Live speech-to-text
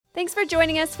Thanks for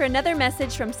joining us for another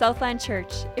message from Southland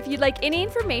Church. If you'd like any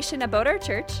information about our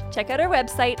church, check out our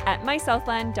website at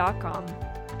mysouthland.com.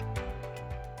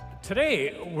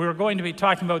 Today, we're going to be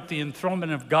talking about the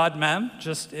enthronement of God-man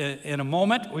just in a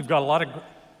moment. We've got a lot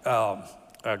of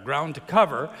ground to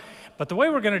cover, but the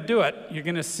way we're going to do it, you're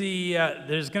going to see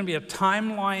there's going to be a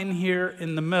timeline here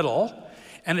in the middle,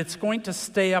 and it's going to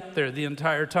stay up there the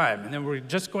entire time, and then we're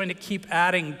just going to keep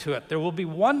adding to it. There will be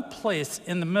one place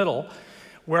in the middle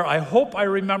where I hope I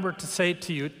remember to say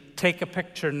to you, take a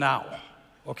picture now,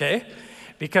 okay?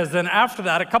 Because then after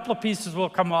that, a couple of pieces will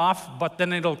come off, but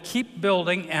then it'll keep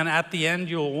building, and at the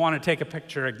end, you'll want to take a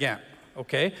picture again,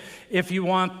 okay? If you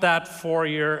want that for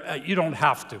your, you don't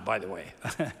have to, by the way.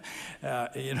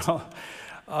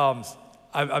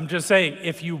 I'm just saying,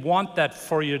 if you want that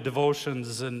for your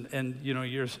devotions and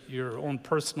your own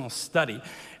personal study,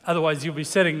 otherwise you'll be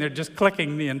sitting there just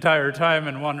clicking the entire time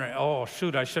and wondering, oh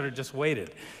shoot, I should have just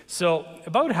waited. So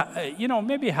about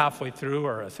maybe halfway through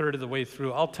or a third of the way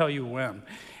through, I'll tell you when,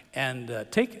 and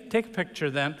take a picture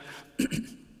then.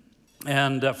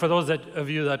 And for those of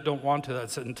you that don't want to,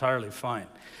 that's entirely fine.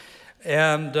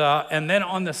 And then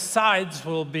on the sides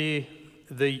will be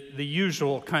the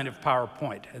usual kind of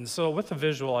PowerPoint. And so with the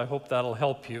visual, I hope that'll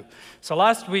help you. So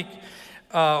last week,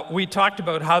 we talked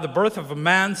about how the birth of a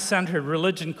man-centered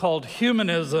religion called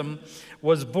humanism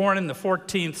was born in the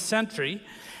 14th century.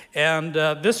 And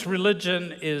this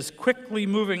religion is quickly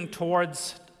moving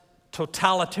towards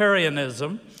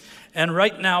totalitarianism. And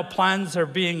right now, plans are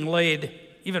being laid,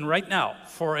 even right now,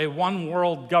 for a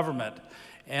one-world government.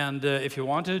 And if you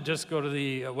want to, just go to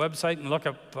the website and look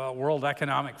up World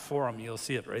Economic Forum. You'll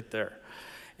see it right there.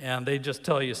 And they just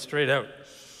tell you straight out.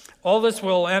 All this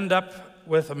will end up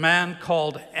with a man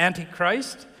called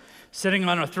Antichrist, sitting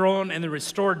on a throne in the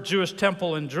restored Jewish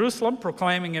temple in Jerusalem,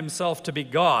 proclaiming himself to be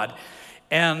God.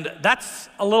 And that's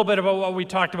a little bit about what we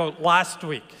talked about last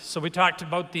week. So we talked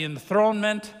about the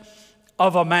enthronement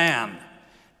of a man.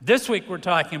 This week we're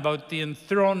talking about the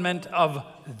enthronement of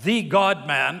the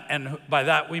God-man, and by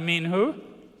that we mean who?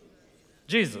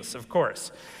 Jesus, of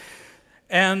course.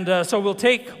 And so we'll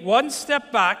take one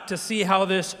step back to see how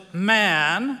this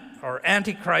man, or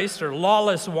Antichrist, or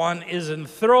lawless one, is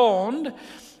enthroned,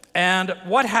 and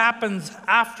what happens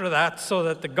after that so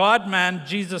that the God-man,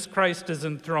 Jesus Christ, is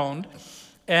enthroned.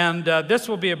 And this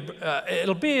will be,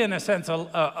 it'll be in a sense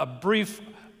a brief,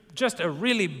 just a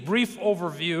really brief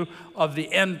overview of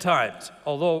the end times,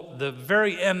 although the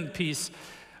very end piece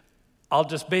I'll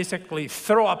just basically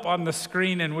throw up on the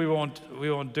screen and we won't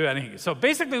do anything. So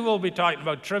basically we'll be talking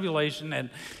about tribulation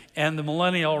and the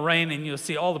millennial reign, and you'll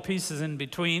see all the pieces in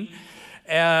between.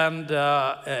 And then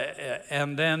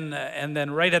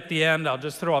right at the end, I'll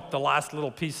just throw up the last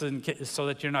little piece so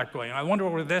that you're not going, I wonder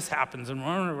where this happens, and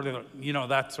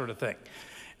that sort of thing.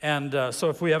 And so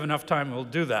if we have enough time, we'll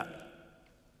do that.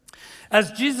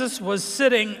 As Jesus was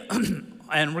sitting,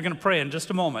 and we're going to pray in just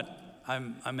a moment.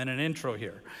 I'm in an intro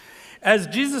here. As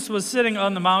Jesus was sitting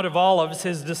on the Mount of Olives,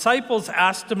 his disciples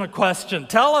asked him a question.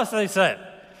 Tell us, they said,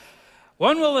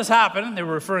 when will this happen? They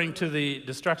were referring to the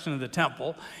destruction of the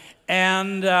temple.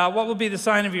 And what will be the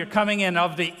sign of your coming in,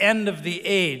 of the end of the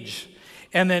age?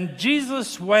 And then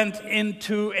Jesus went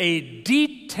into a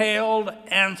detailed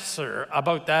answer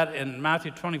about that in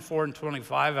Matthew 24 and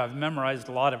 25. I've memorized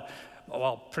a lot of,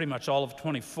 pretty much all of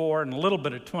 24 and a little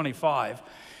bit of 25.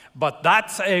 But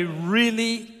that's a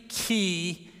really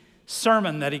key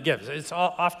sermon that he gives. It's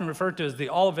often referred to as the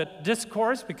Olivet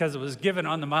Discourse because it was given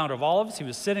on the Mount of Olives. He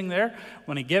was sitting there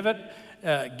when he gave it.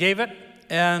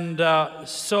 And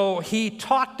so he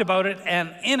talked about it,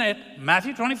 and in it,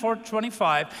 Matthew 24,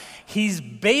 25, he's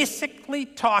basically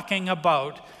talking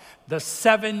about the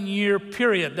 7-year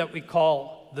period that we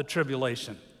call the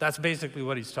tribulation. That's basically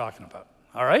what he's talking about,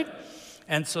 all right?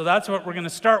 And so that's what we're going to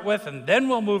start with, and then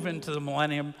we'll move into the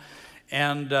millennium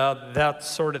and that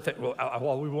sort of thing.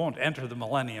 Well, we won't enter the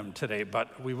millennium today,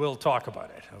 but we will talk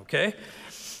about it, okay?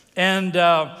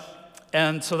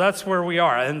 And so that's where we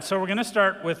are. And so we're going to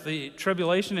start with the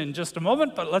tribulation in just a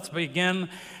moment, but let's begin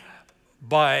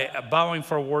by bowing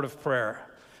for a word of prayer.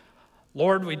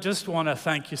 Lord, we just want to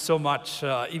thank you so much,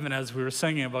 even as we were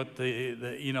singing about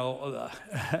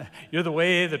you're the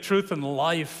way, the truth, and the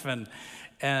life, and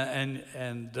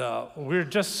we're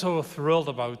just so thrilled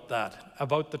about that,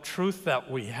 about the truth that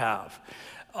we have.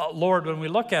 Lord, when we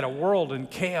look at a world in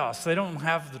chaos, they don't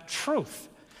have the truth.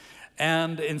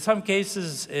 And in some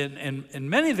cases, in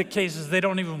many of the cases, they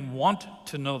don't even want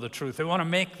to know the truth. They want to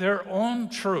make their own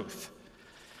truth.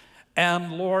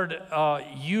 And Lord,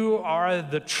 you are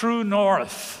the true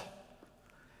north.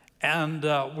 And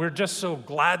we're just so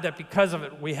glad that because of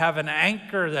it, we have an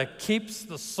anchor that keeps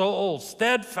the soul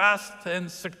steadfast and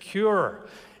secure,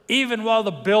 even while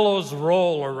the billows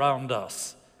roll around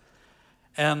us.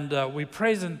 And we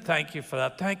praise and thank you for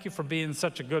that. Thank you for being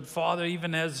such a good Father,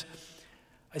 even as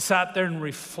I sat there and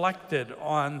reflected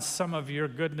on some of your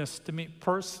goodness to me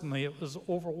personally. It was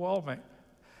overwhelming.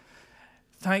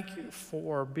 Thank you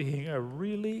for being a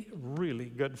really, really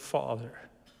good Father.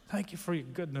 Thank you for your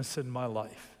goodness in my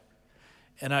life.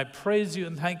 And I praise you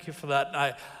and thank you for that. And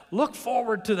I look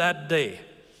forward to that day.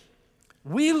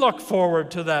 We look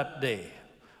forward to that day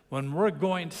when we're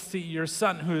going to see your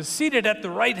Son, who is seated at the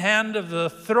right hand of the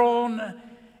throne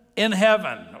in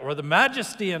heaven, or the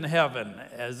majesty in heaven,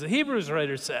 as the Hebrews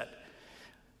writer said.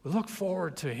 We look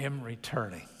forward to him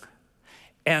returning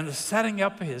and setting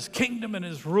up his kingdom and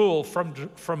his rule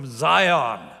from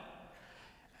Zion.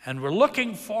 And we're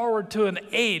looking forward to an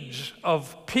age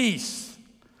of peace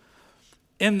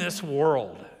in this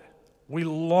world. We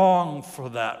long for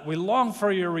that. We long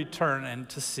for your return and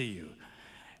to see you.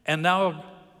 And now,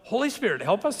 Holy Spirit,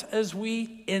 help us as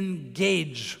we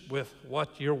engage with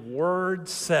what your word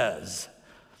says.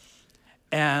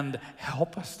 And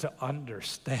help us to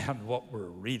understand what we're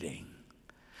reading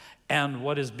and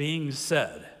what is being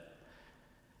said.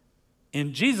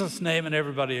 In Jesus' name, and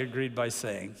everybody agreed by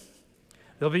saying,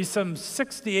 there'll be some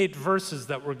 68 verses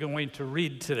that we're going to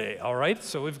read today, all right?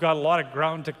 So we've got a lot of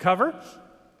ground to cover.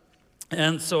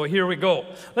 And so here we go.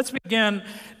 Let's begin.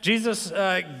 Jesus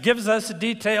gives us a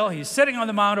detail. He's sitting on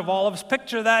the Mount of Olives.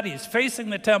 Picture that. He's facing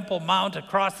the Temple Mount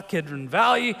across the Kidron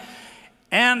Valley,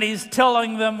 and he's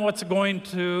telling them what's going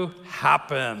to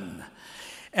happen.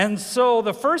 And so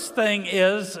the first thing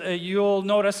is, you'll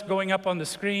notice going up on the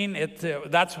screen,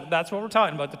 that's what we're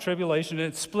talking about, the tribulation.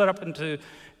 It's split up into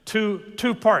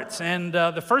two parts. And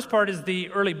the first part is the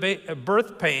early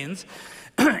birth pains.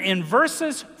 In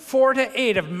verses 4 to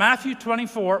 8 of Matthew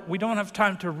 24, we don't have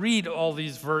time to read all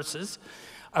these verses.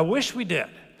 I wish we did.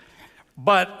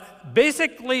 But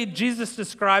basically, Jesus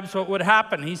describes what would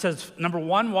happen. He says, number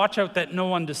one, watch out that no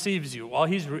one deceives you. Well,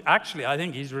 I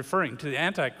think he's referring to the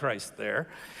Antichrist there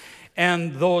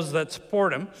and those that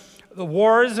support him. The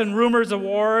wars and rumors of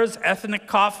wars, ethnic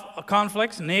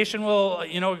conflicts, nation will,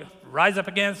 rise up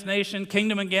against nation,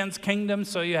 kingdom against kingdom.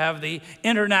 So you have the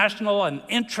international and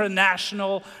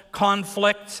intranational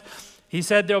conflicts. He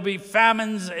said there'll be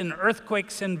famines and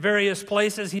earthquakes in various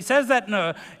places. He says that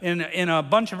in a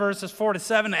bunch of verses 4 to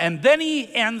 7. And then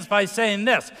he ends by saying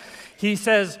this. He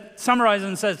says, summarizes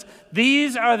and says,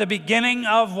 these are the beginning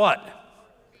of what?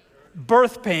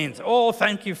 Birth pains. Oh,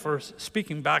 thank you for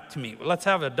speaking back to me. Let's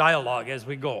have a dialogue as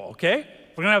we go, okay?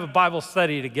 We're going to have a Bible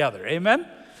study together. Amen?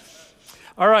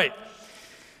 All right.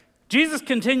 Jesus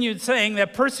continued saying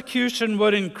that persecution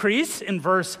would increase in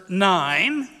verse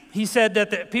 9. He said that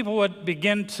the people would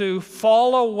begin to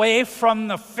fall away from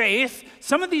the faith.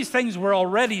 Some of these things we're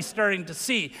already starting to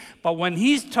see. But when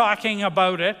he's talking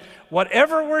about it,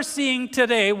 whatever we're seeing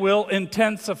today will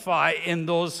intensify in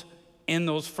those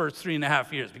first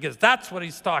 3.5 years. Because that's what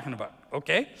he's talking about,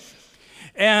 okay?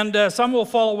 And some will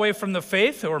fall away from the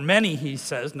faith, or many, he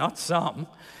says, not some.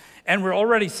 And we're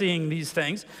already seeing these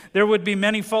things. There would be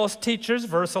many false teachers,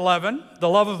 verse 11. The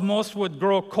love of most would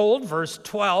grow cold, verse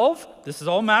 12. This is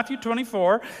all Matthew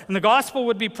 24. And the gospel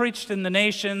would be preached in the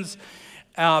nations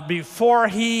before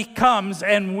he comes.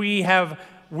 And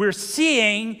we're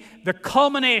seeing the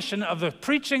culmination of the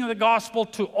preaching of the gospel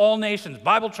to all nations.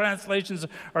 Bible translations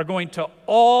are going to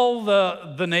all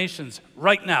the nations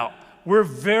right now. We're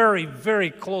very,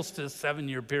 very close to the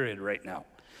 7-year period right now.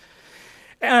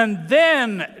 And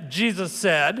then Jesus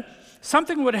said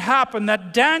something would happen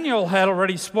that Daniel had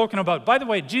already spoken about. By the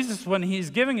way, Jesus, when he's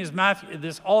giving his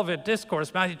this Olivet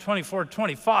Discourse, Matthew 24,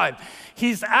 25,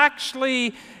 he's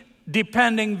actually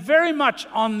depending very much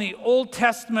on the Old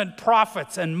Testament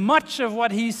prophets. And much of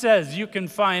what he says you can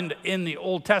find in the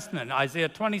Old Testament. Isaiah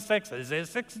 26, Isaiah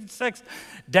 66,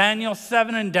 Daniel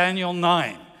 7, and Daniel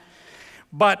 9.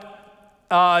 But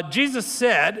Jesus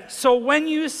said, so when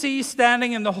you see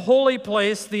standing in the holy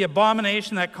place the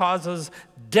abomination that causes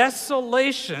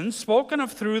desolation, spoken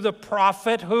of through the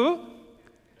prophet who?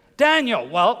 Daniel.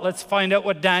 Well, let's find out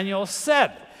what Daniel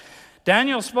said.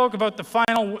 Daniel spoke about the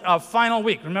final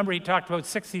week. Remember, he talked about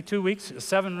 62 weeks,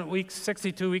 7 weeks,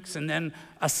 62 weeks, and then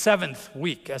a 7th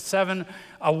week,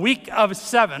 a week of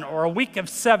 7, or a week of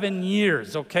 7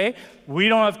 years, okay? We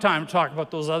don't have time to talk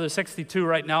about those other 62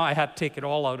 right now. I had to take it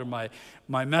all out of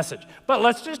my message. But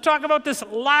let's just talk about this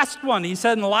last one. He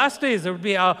said in the last days there would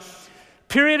be a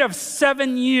period of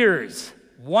 7 years.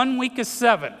 1 week is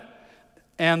 7.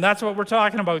 And that's what we're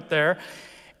talking about there.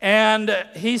 And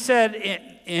he said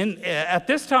at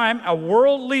this time, a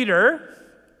world leader,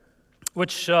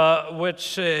 which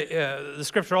the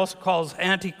scripture also calls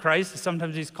Antichrist,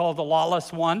 sometimes he's called the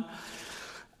lawless one,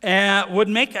 would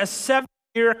make a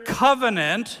 7-year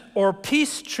covenant or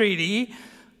peace treaty,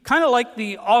 kind of like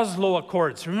the Oslo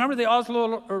Accords. Remember the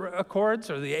Oslo Accords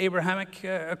or the Abrahamic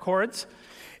Accords?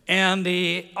 And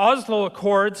the Oslo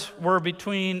Accords were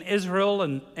between Israel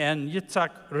and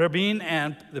Yitzhak Rabin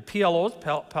and the PLOs,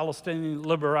 Palestinian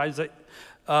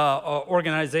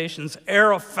organizations,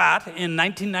 Arafat in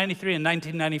 1993 and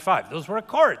 1995. Those were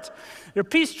accords. They're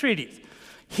peace treaties.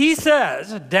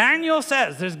 Daniel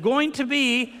says, there's going to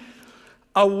be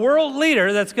a world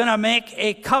leader that's going to make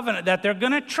a covenant that they're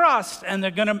going to trust, and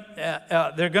they're going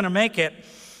to make it.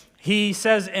 He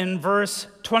says in verse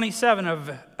 27 of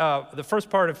the first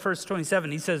part of verse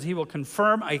 27, he says he will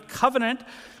confirm a covenant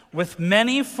with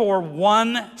many for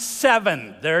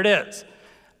 1/7. There it is.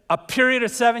 A period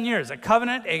of 7 years, a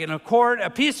covenant, an accord, a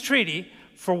peace treaty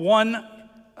for one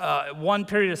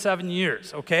period of 7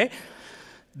 years, okay?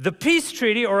 The peace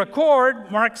treaty or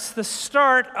accord marks the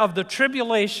start of the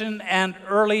tribulation and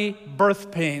early birth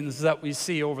pains that we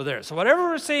see over there. So whatever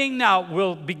we're seeing now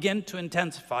will begin to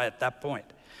intensify at that point,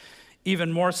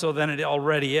 even more so than it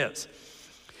already is.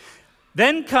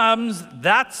 Then comes,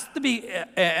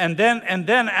 and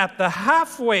then at the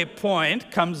halfway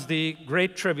point comes the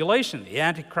Great Tribulation. The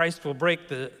Antichrist will break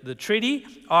the treaty,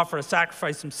 offer a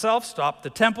sacrifice himself, stop the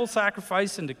temple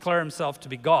sacrifice, and declare himself to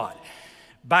be God.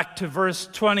 Back to verse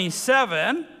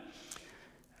 27,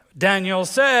 Daniel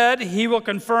said he will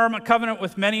confirm a covenant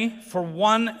with many for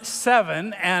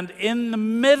 1/7, and in the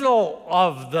middle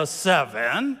of the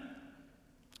 7,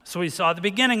 so we saw the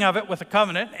beginning of it with a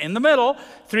covenant. In the middle,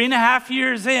 3.5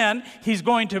 years in, he's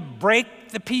going to break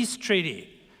the peace treaty,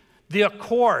 the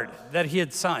accord that he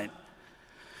had signed.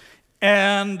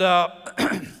 And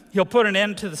he'll put an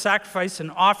end to the sacrifice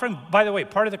and offering. By the way,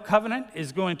 part of the covenant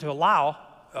is going to allow,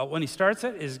 when he starts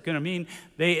it, is going to mean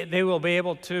they will be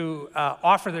able to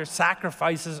offer their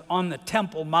sacrifices on the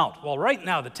Temple Mount. Well, right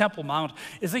now, the Temple Mount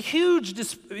is a huge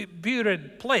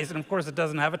disputed place. And of course, it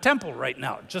doesn't have a temple right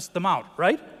now, just the Mount,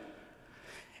 right?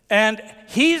 And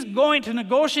he's going to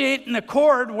negotiate an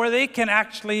accord where they can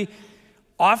actually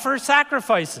offer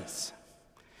sacrifices.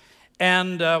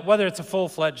 And whether it's a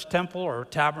full-fledged temple or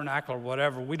tabernacle or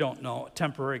whatever, we don't know. A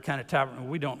temporary kind of tabernacle,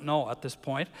 we don't know at this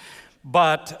point.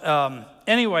 But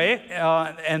anyway,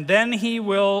 and then he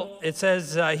will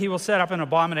set up an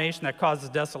abomination that causes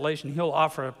desolation. He'll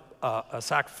offer a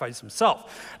sacrifice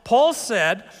himself. Paul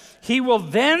said he will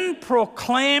then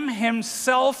proclaim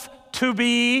himself to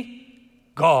be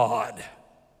God.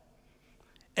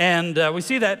 And we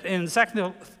see that in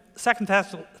 2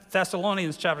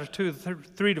 Thessalonians chapter 2,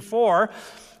 3-4.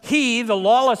 He, the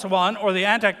lawless one, or the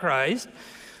Antichrist,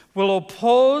 will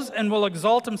oppose and will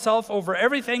exalt himself over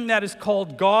everything that is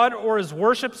called God or is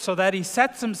worshipped, so that he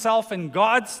sets himself in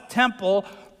God's temple,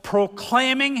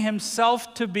 proclaiming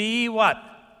himself to be what?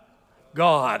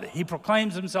 God. He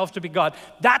proclaims himself to be God.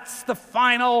 That's the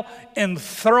final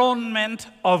enthronement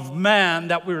of man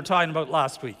that we were talking about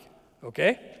last week,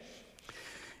 okay?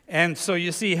 And so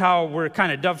you see how we're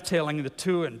kind of dovetailing the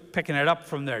two and picking it up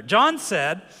from there. John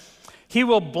said he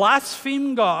will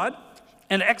blaspheme God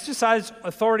and exercise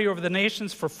authority over the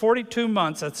nations for 42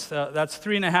 months. That's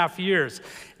 3.5 years.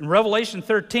 In Revelation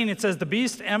 13, it says the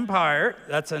beast empire,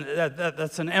 that's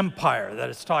an empire that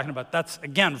it's talking about. That's,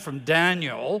 again, from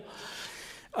Daniel,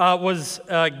 was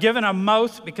given a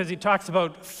mouth because he talks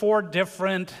about 4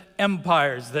 different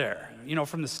empires there. You know,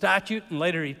 from the statute, and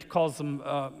later he calls them,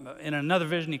 in another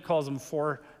vision, he calls them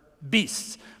 4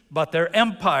 beasts. But they're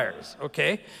empires,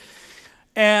 okay?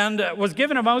 And was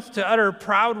given a mouth to utter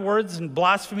proud words and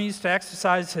blasphemies, to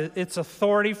exercise its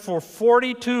authority for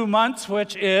 42 months,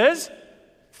 which is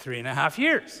 3.5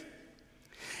 years.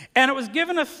 And it was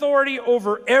given authority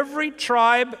over every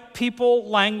tribe, people,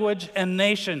 language, and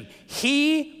nation.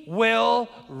 He will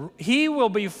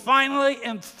be finally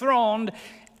enthroned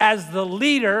as the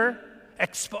leader,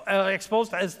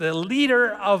 exposed as the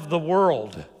leader of the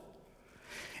world.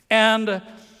 And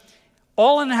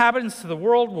all inhabitants of the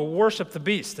world will worship the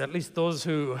beast, at least those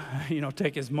who,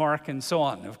 take his mark and so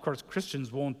on. Of course,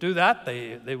 Christians won't do that.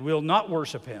 They will not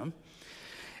worship him.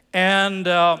 And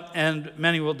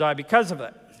many will die because of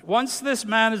it. Once this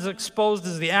man is exposed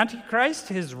as the Antichrist,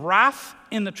 his wrath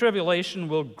in the tribulation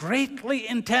will greatly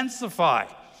intensify.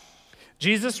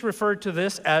 Jesus referred to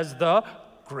this as the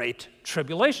Great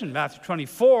Tribulation. Matthew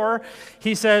 24,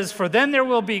 he says, "For then there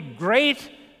will be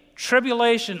great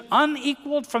tribulation,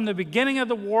 unequaled from the beginning of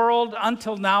the world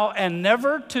until now, and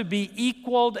never to be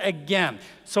equaled again."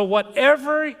 So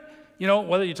whatever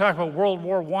whether you talk about World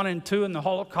War I and II and the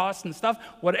Holocaust and stuff,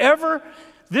 whatever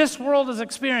this world has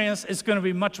experienced is going to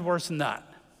be much worse than that,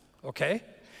 okay?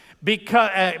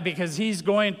 Because he's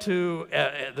going to,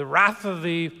 the wrath of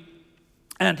the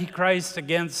Antichrist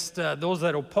against those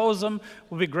that oppose him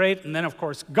will be great. And then, of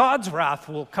course, God's wrath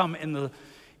will come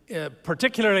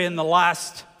particularly in the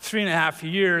last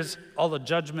 3.5 years. All the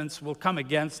judgments will come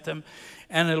against him.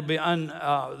 And it'll be,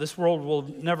 this world will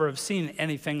never have seen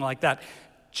anything like that.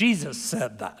 Jesus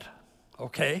said that,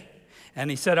 okay? And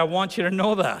he said, I want you to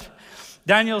know that.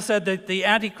 Daniel said that the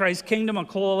Antichrist kingdom, a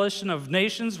coalition of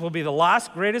nations, will be the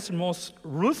last, greatest, and most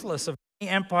ruthless of any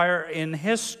empire in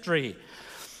history.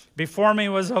 Before me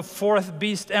was a fourth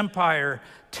beast empire,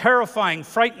 terrifying,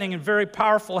 frightening, and very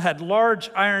powerful, had large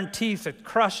iron teeth. It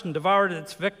crushed and devoured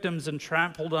its victims and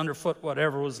trampled underfoot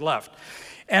whatever was left.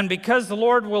 And because the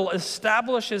Lord will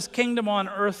establish his kingdom on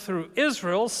earth through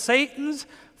Israel, Satan's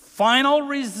final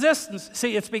resistance.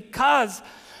 See, it's because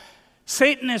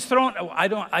Satan is thrown. I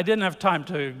didn't have time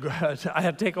to. I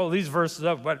had to take all these verses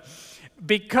up, but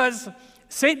because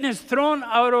Satan is thrown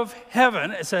out of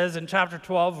heaven, it says in chapter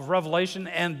 12 of Revelation,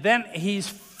 and then he's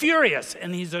furious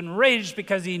and he's enraged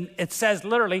because it says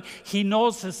literally, he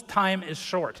knows his time is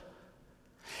short.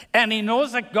 And he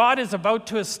knows that God is about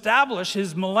to establish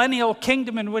his millennial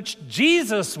kingdom in which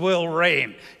Jesus will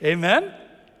reign. Amen?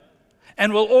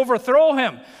 And will overthrow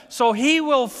him. So he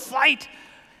will fight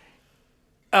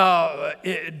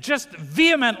just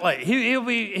vehemently.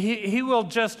 He will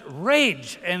just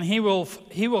rage, and he will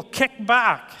kick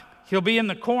back. He'll be in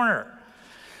the corner.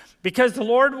 Because the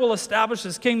Lord will establish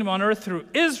his kingdom on earth through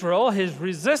Israel, his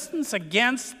resistance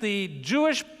against the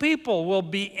Jewish people will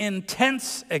be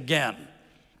intense again.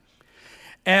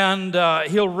 And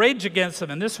he'll rage against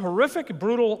them. And this horrific,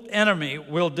 brutal enemy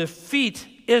will defeat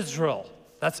Israel.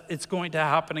 It's going to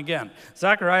happen again.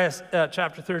 Zechariah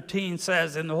chapter 13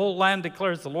 says, "In the whole land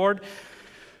declares the Lord,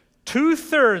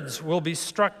 2/3 will be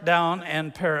struck down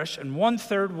and perish, and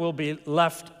 1/3 will be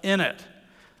left in it.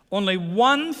 Only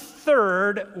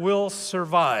 1/3 will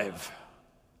survive."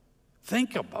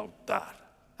 Think about that.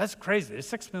 That's crazy. There's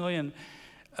 6 million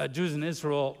Jews in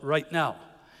Israel right now.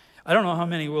 I don't know how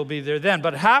many will be there then,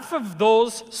 but half of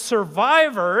those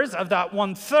survivors of that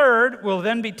 1/3 will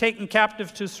then be taken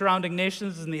captive to surrounding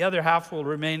nations, and the other half will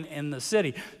remain in the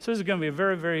city. So there's going to be a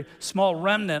very, very small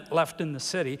remnant left in the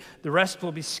city. The rest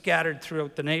will be scattered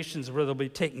throughout the nations where they'll be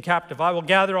taken captive. I will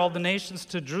gather all the nations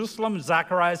to Jerusalem,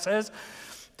 Zechariah says,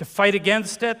 to fight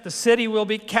against it. The city will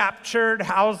be captured,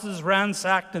 houses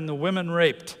ransacked, and the women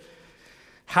raped.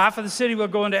 Half of the city will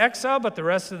go into exile, but the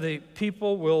rest of the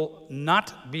people will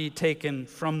not be taken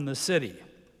from the city.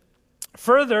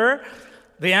 Further,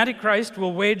 the Antichrist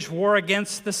will wage war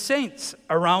against the saints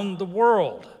around the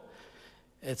world.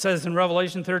 It says in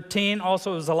Revelation 13,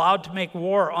 also is allowed to make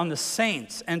war on the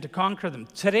saints and to conquer them.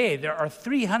 Today, there are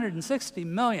 360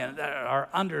 million that are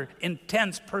under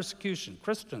intense persecution,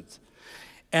 Christians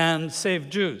and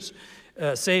saved Jews.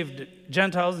 Saved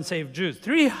Gentiles and saved Jews.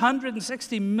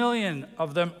 360 million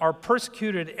of them are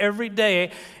persecuted every day,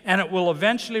 and it will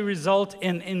eventually result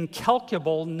in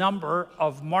incalculable number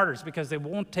of martyrs because they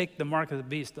won't take the mark of the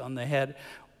beast on the head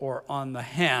or on the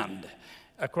hand,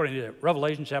 according to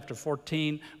Revelation chapter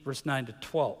 14, verse 9 to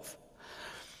 12.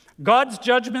 God's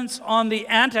judgments on the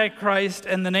Antichrist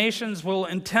and the nations will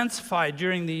intensify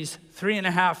during these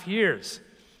 3.5 years.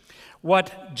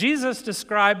 What Jesus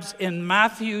describes in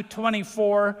Matthew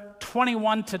 24,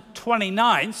 21 to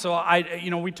 29, so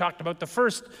we talked about the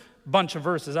first bunch of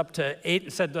verses up to 8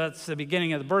 and said that's the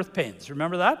beginning of the birth pains.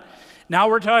 Remember that? Now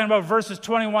we're talking about verses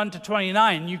 21 to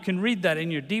 29. You can read that in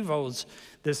your devos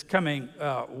this coming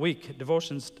week,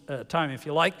 devotions time if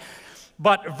you like.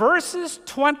 But verses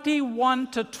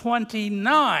 21 to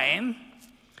 29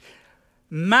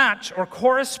 match or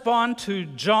correspond to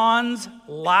John's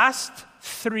last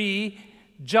 3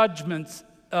 judgments,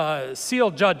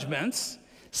 seal judgments,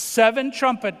 7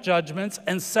 trumpet judgments,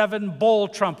 and 7 bowl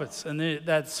trumpets. And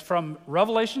that's from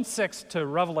Revelation 6 to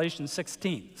Revelation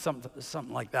 16,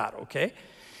 something like that, okay?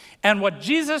 And what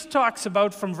Jesus talks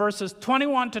about from verses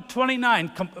 21 to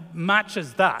 29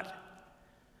 matches that.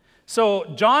 So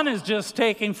John is just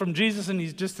taking from Jesus and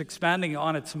he's just expanding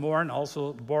on it some more and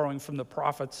also borrowing from the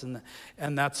prophets and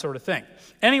that sort of thing.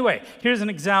 Anyway, here's an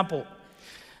example.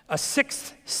 A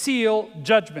 6th seal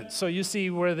judgment. So you see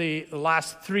where the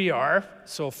last 3 are.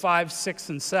 So 5, 6,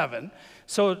 and 7.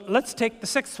 So let's take the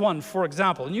 6th one, for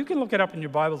example. And you can look it up in your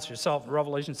Bibles yourself,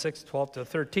 Revelation 6, 12 to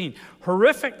 13.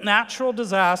 Horrific natural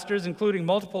disasters, including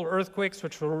multiple earthquakes,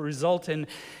 which will result in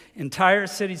entire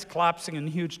cities collapsing and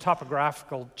huge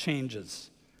topographical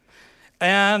changes.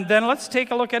 And then let's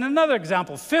take a look at another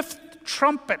example. 5th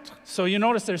trumpet. So you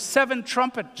notice there's 7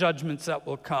 trumpet judgments that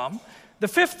will come. The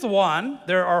 5th one,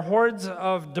 there are hordes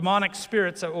of demonic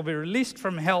spirits that will be released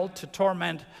from hell to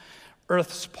torment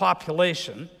Earth's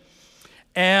population,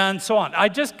 and so on. I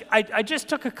just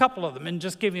took a couple of them and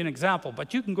just gave you an example,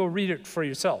 but you can go read it for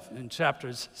yourself in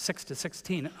chapters 6 to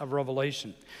 16 of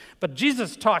Revelation. But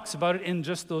Jesus talks about it in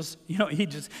just those, he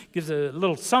just gives a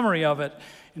little summary of it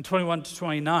in 21 to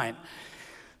 29.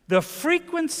 The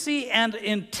frequency and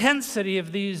intensity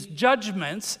of these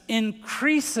judgments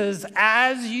increases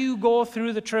as you go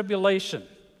through the tribulation.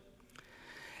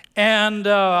 And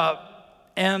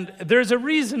there's a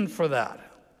reason for that.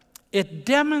 It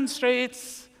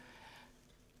demonstrates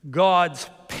God's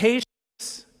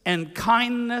patience and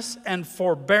kindness and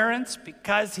forbearance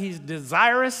because he's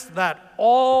desirous that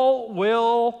all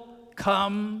will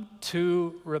come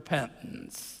to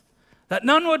repentance. That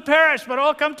none would perish, but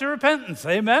all come to repentance.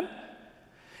 Amen?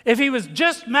 If he was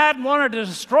just mad and wanted to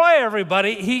destroy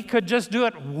everybody, he could just do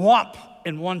it whomp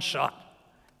in one shot.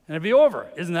 And it'd be over.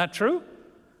 Isn't that true?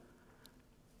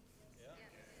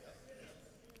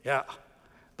 Yeah.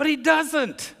 But he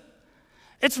doesn't.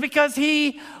 It's because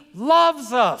he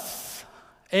loves us.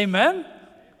 Amen?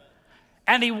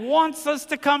 And he wants us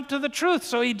to come to the truth.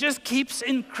 So he just keeps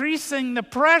increasing the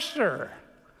pressure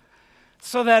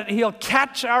so that he'll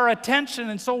catch our attention.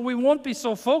 And so we won't be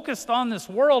so focused on this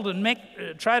world and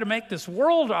try to make this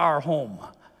world our home.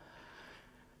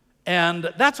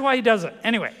 And that's why he does it.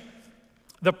 Anyway,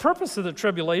 the purpose of the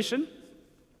tribulation,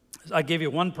 I gave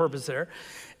you one purpose there.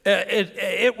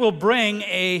 It will bring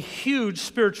a huge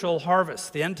spiritual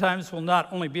harvest. The end times will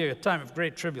not only be a time of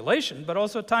great tribulation, but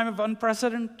also a time of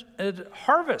unprecedented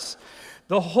harvest.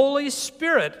 The Holy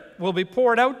Spirit will be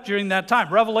poured out during that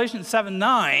time. Revelation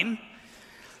 7:9,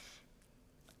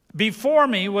 before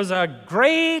me was a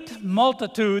great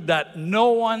multitude that no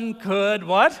one could,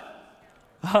 what?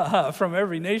 From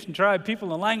every nation, tribe,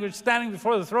 people, and language, standing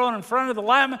before the throne in front of the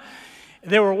Lamb.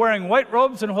 They were wearing white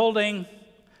robes and holding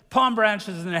palm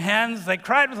branches in their hands. They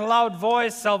cried with a loud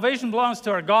voice, salvation belongs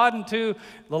to our God and to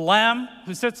the Lamb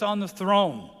who sits on the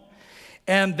throne.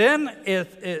 And then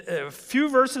a few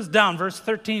verses down, verse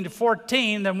 13 to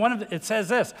 14, then it says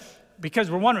this,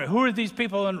 because we're wondering, who are these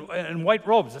people in white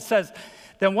robes? It says,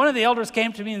 then one of the elders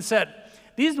came to me and said,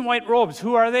 these in white robes,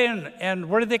 who are they and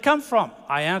where did they come from?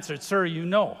 I answered, sir, you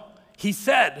know. He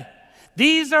said,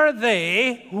 these are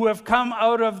they who have come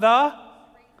out of the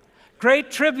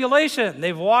great tribulation.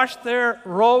 They've washed their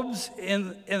robes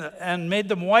and made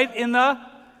them white in the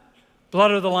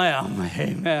blood of the Lamb.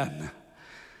 Amen.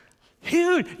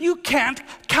 Huge. You can't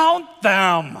count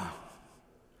them.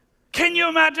 Can you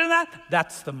imagine that?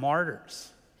 That's the martyrs.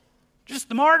 Just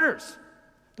the martyrs.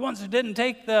 The ones who didn't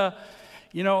take the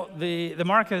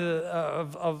mark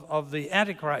of the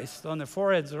Antichrist on their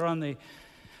foreheads or on the...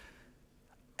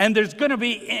 And there's going to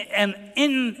be an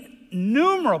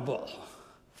innumerable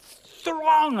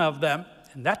throng of them,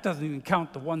 and that doesn't even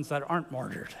count the ones that aren't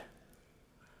martyred.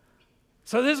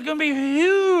 So there's going to be a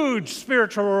huge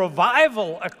spiritual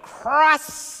revival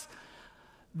across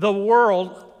the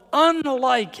world,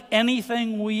 unlike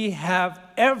anything we have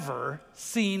ever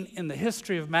seen in the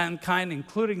history of mankind,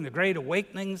 including the Great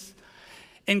Awakenings,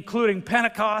 including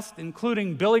Pentecost,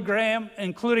 including Billy Graham,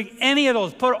 including any of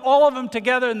those. Put all of them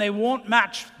together and they won't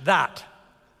match that.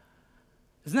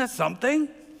 Isn't that something?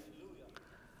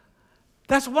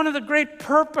 That's one of the great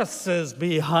purposes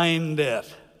behind it.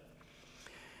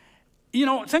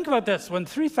 Think about this. When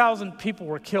 3,000 people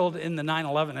were killed in the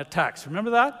 9/11 attacks,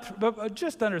 remember that?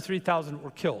 Just under 3,000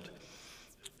 were killed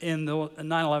in the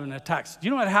 9/11 attacks. Do you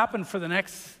know what happened for the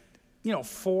next,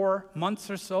 4 months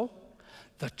or so?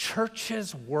 The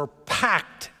churches were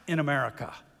packed in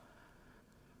America.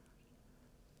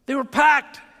 They were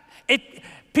packed.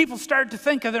 People started to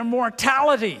think of their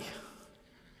mortality.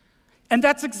 And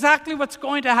that's exactly what's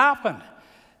going to happen.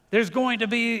 There's going to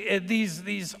be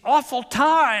these awful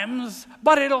times,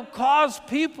 but it'll cause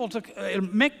people it'll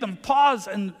make them pause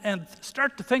and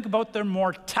start to think about their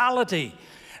mortality.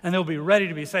 And they'll be ready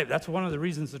to be saved. That's one of the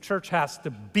reasons the church has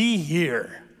to be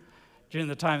here during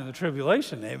the time of the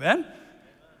tribulation. Amen?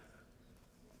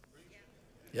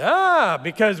 Yeah,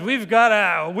 because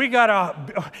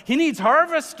he needs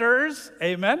harvesters.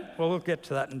 Amen? Well, we'll get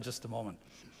to that in just a moment.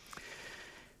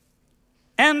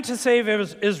 And to save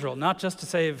Israel, not just to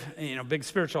save, big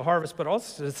spiritual harvest, but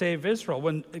also to save Israel.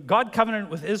 When God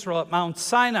covenanted with Israel at Mount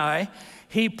Sinai,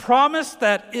 he promised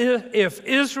that if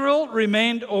Israel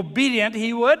remained obedient,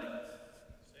 he would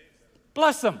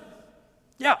bless them.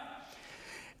 Yeah.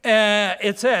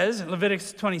 It says in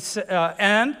Leviticus 26,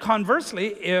 and conversely,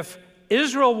 if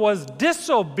Israel was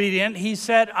disobedient, he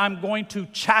said, I'm going to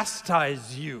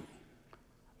chastise you.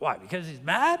 Why? Because he's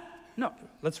mad? No,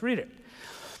 let's read it.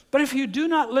 But if you do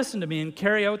not listen to me and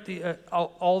carry out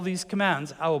all these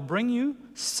commands, I will bring you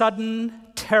sudden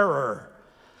terror.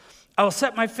 I will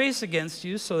set my face against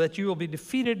you so that you will be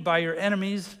defeated by your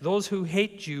enemies. Those who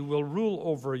hate you will rule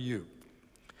over you.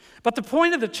 But the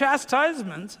point of the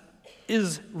chastisement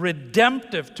is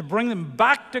redemptive, to bring them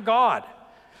back to God.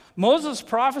 Moses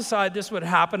prophesied this would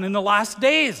happen in the last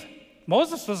days.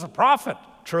 Moses was a prophet,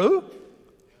 true?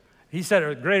 He said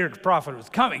a greater prophet was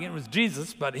coming. It was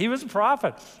Jesus, but he was a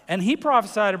prophet. And he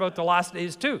prophesied about the last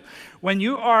days too. When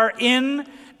you are in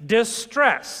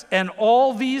distress and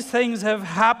all these things have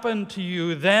happened to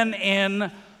you, then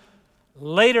in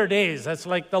later days, that's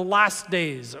like the last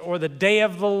days or the day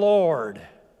of the Lord,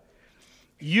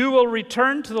 you will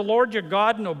return to the Lord your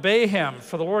God and obey him.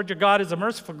 For the Lord your God is a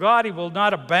merciful God. He will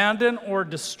not abandon or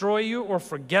destroy you or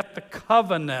forget the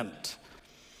covenant.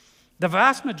 The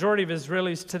vast majority of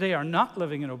Israelis today are not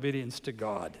living in obedience to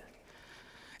God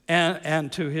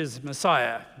and to his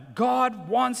Messiah. God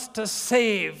wants to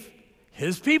save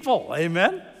his people.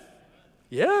 Amen?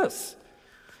 Yes.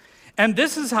 And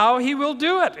this is how he will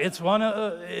do it.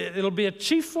 It'll be a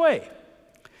chief way.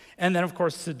 And then, of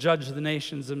course, to judge the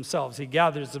nations themselves. He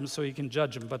gathers them so he can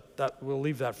judge them, but we'll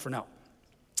leave that for now.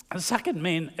 The second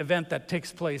main event that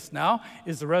takes place now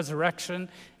is the resurrection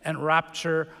and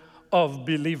rapture of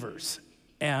believers.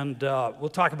 And we'll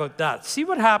talk about that. See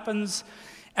what happens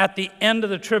at the end of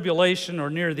the tribulation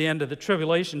or near the end of the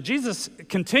tribulation. Jesus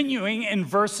continuing in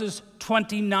verses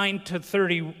 29 to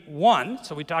 31.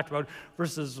 So we talked about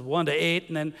verses 1 to 8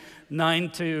 and then 9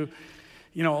 to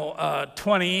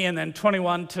 20 and then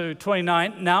 21 to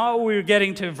 29. Now we're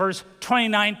getting to verse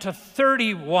 29 to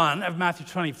 31 of Matthew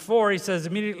 24. He says,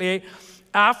 immediately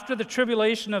after the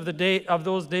tribulation of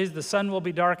those days, the sun will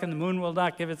be dark and the moon will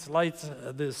not give its lights.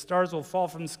 The stars will fall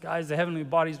from the skies. The heavenly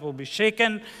bodies will be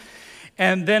shaken.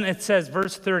 And then it says,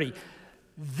 verse 30,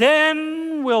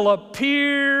 then will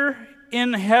appear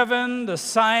in heaven the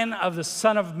sign of the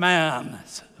Son of Man.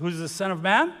 Who's the Son of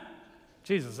Man?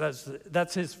 Jesus.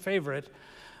 That's his favorite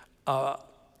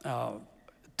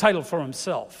title for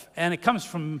himself. And it comes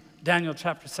from Daniel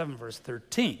chapter 7, verse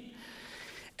 13.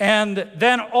 And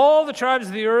then all the tribes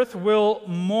of the earth will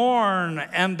mourn,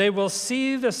 and they will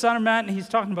see the Son of Man. He's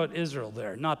talking about Israel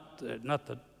there, not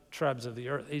the tribes of the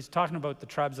earth. He's talking about the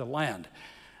tribes of land.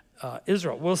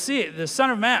 Israel. We'll see the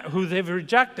Son of Man, who they've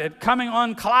rejected, coming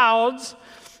on clouds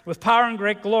with power and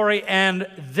great glory, and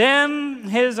then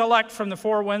his elect from the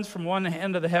four winds, from one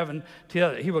end of the heaven to the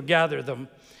other. He will gather them.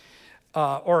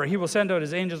 Or he will send out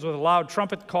his angels with a loud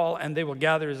trumpet call, and they will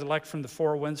gather his elect from the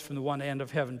four winds, from the one end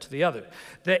of heaven to the other.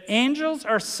 The angels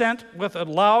are sent with a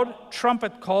loud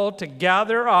trumpet call to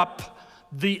gather up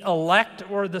the elect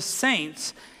or the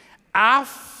saints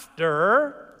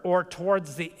after or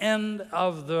towards the end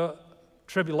of the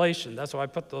tribulation. That's why I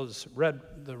put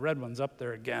the red ones up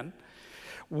there again.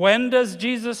 When does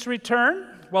Jesus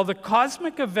return? Well, the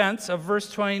cosmic events of verse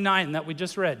 29 that we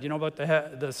just read, about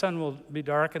the sun will be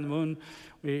dark and the moon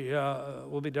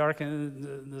will be dark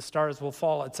and the stars will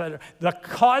fall, etc. The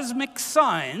cosmic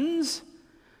signs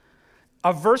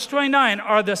of verse 29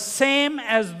 are the same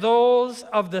as those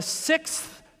of the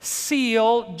sixth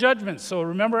seal judgment. So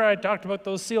remember I talked about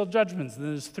those seal judgments.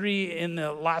 There's 3 in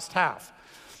the last half.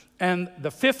 And the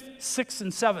 5th, 6th,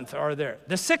 and 7th are there.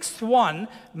 The 6th one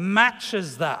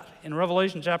matches that in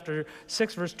Revelation chapter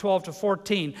 6, verse 12 to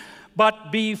 14.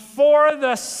 But before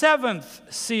the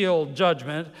 7th seal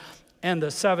judgment and the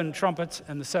 7 trumpets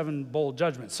and the 7 bowl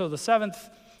judgments. So the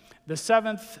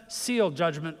seventh seal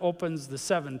judgment opens the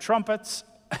 7 trumpets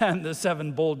and the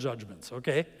 7 bowl judgments.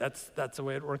 Okay, that's the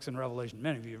way it works in Revelation.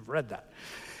 Many of you have read that.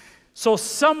 So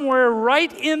somewhere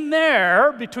right in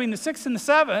there between the 6th and the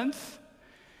 7th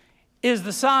is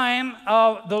the sign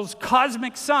of those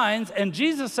cosmic signs. And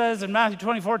Jesus says in Matthew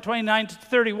 24, 29 to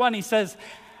 31, he says,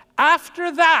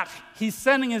 after that, he's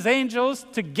sending his angels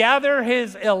to gather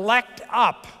his elect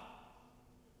up.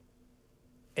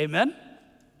 Amen?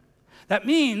 That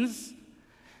means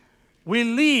we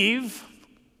leave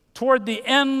toward the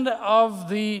end of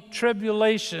the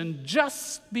tribulation,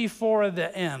 just before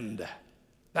the end.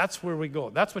 That's where we go.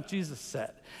 That's what Jesus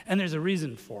said. And there's a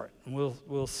reason for it. And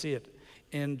we'll see it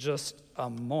in just a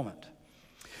moment.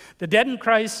 The dead in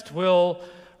Christ will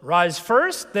rise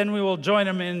first, then we will join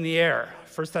them in the air.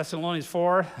 1 Thessalonians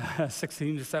 4,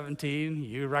 16 to 17,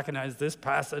 you recognize this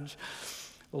passage.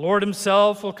 The Lord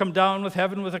himself will come down with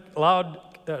heaven with a loud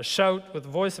shout, with the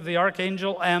voice of the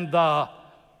archangel, and the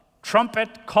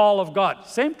trumpet call of God.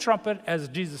 Same trumpet as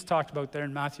Jesus talked about there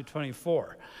in Matthew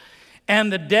 24. And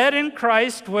the dead in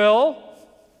Christ will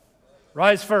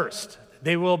rise first.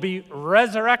 They will be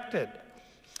resurrected.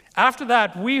 After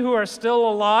that, we who are still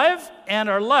alive and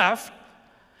are left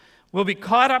will be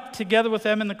caught up together with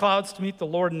them in the clouds to meet the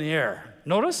Lord in the air.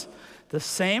 Notice the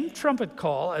same trumpet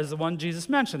call as the one Jesus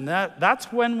mentioned.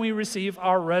 That's when we receive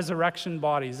our resurrection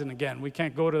bodies. And again, we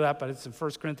can't go to that, but it's in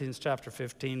 1 Corinthians chapter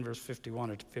 15, verse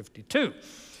 51 to 52.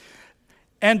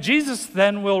 And Jesus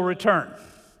then will return.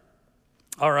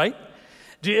 All right?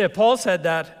 Paul said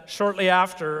that shortly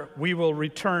after we will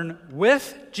return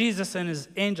with Jesus and his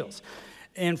angels.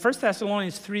 In 1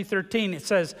 Thessalonians 3:13, it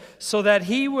says, so that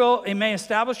he may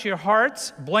establish your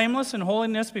hearts blameless in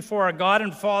holiness before our God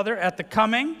and Father at the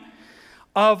coming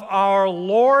of our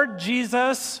Lord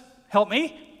Jesus, help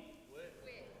me,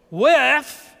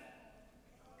 with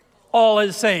all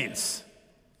his saints.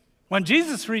 When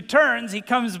Jesus returns, he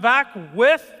comes back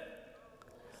with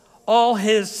all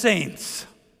his saints.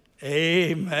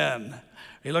 Amen. Are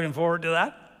you looking forward to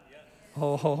that?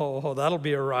 Oh, that'll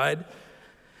be a ride.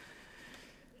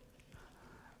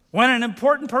 When an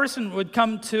important person would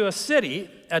come to a city,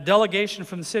 a delegation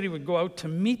from the city would go out to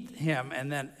meet him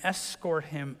and then escort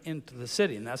him into the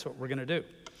city, and that's what we're going to do.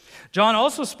 John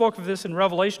also spoke of this in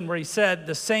Revelation where he said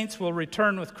the saints will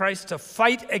return with Christ to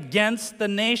fight against the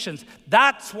nations.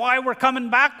 That's why we're coming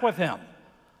back with him.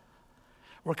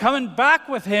 We're coming back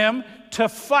with him to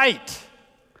fight.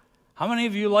 How many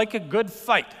of you like a good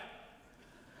fight?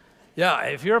 Yeah,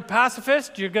 if you're a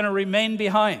pacifist, you're going to remain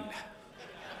behind.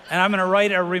 And I'm going to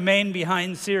write a Remain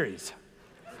Behind series.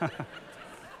 But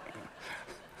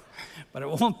it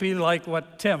won't be like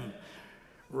what Tim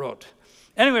wrote.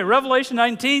 Anyway, Revelation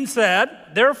 19 said,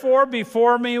 therefore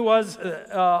before me was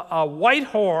a white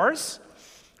horse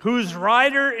whose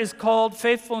rider is called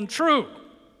Faithful and True.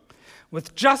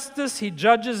 With justice he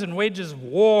judges and wages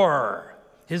war.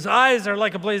 His eyes are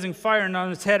like a blazing fire, and on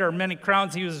his head are many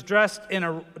crowns. He was dressed in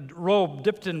a robe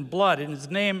dipped in blood, and his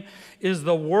name is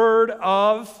the Word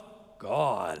of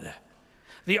God.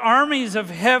 The armies of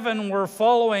heaven were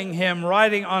following him,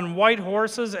 riding on white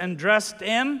horses and dressed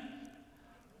in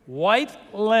white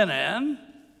linen,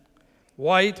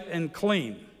 white and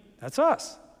clean. That's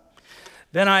us.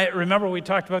 Then I remember we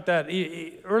talked about that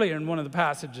earlier in one of the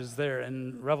passages there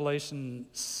in Revelation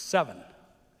 7,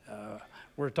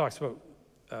 where it talks about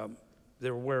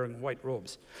they were wearing white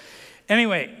robes.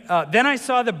 Anyway, then I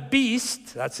saw the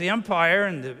beast, that's the empire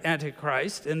and the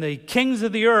Antichrist, and the kings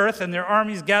of the earth and their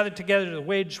armies gathered together to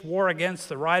wage war against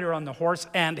the rider on the horse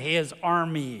and his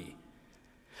army.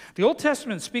 The Old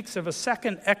Testament speaks of a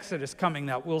second Exodus coming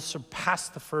that will surpass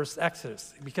the first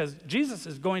Exodus, because Jesus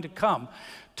is going to come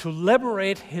to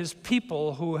liberate his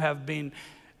people who have been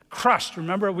crushed.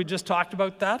 Remember we just talked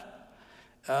about that?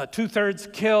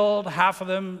 2/3 killed, half of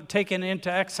them taken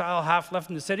into exile, half left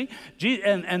in the city.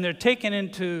 And they're taken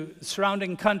into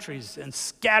surrounding countries and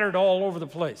scattered all over the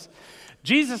place.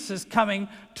 Jesus is coming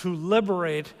to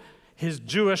liberate his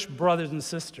Jewish brothers and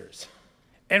sisters.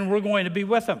 And we're going to be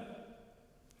with him.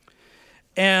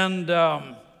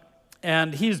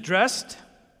 And he's dressed.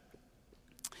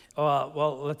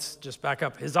 Well, let's just back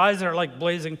up. His eyes are like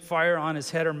blazing fire. On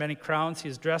his head are many crowns. He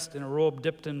is dressed in a robe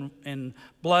dipped in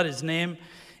blood. His name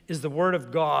is the Word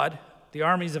of God. The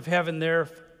armies of heaven there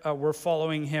were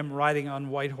following him, riding on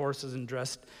white horses and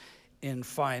dressed in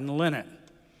fine linen.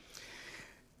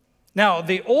 Now,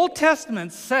 the Old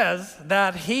Testament says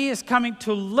that he is coming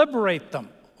to liberate them,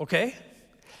 okay?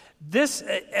 This,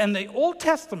 and the Old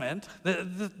Testament,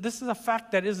 this is a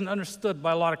fact that isn't understood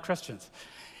by a lot of Christians.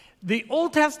 The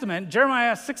Old Testament,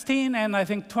 Jeremiah 16 and I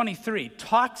think 23,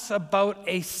 talks about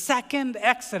a second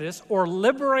Exodus or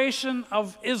liberation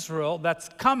of Israel that's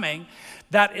coming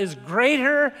that is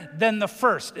greater than the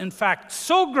first. In fact,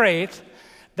 so great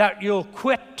that you'll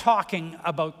quit talking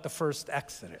about the first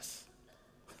Exodus.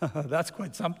 That's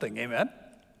quite something, amen?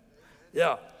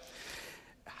 Yeah.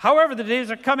 However, the days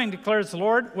are coming, declares the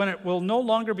Lord, when it will no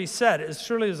longer be said, as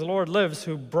surely as the Lord lives,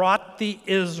 who brought the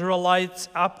Israelites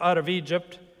up out of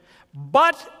Egypt,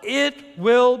 but it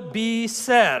will be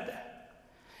said,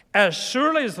 as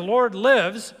surely as the Lord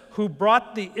lives, who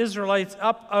brought the Israelites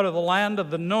up out of the land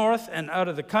of the north and out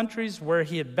of the countries where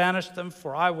he had banished them,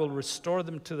 for I will restore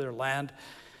them to their land,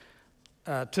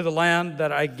 to the land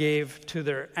that I gave to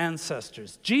their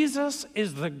ancestors. Jesus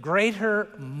is the greater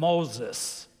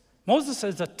Moses. Moses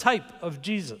is a type of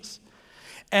Jesus.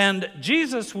 And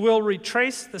Jesus will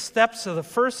retrace the steps of the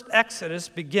first Exodus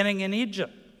beginning in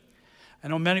Egypt. I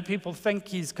know many people think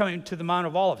he's coming to the Mount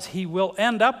of Olives. He will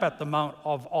end up at the Mount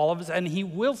of Olives, and he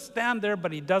will stand there,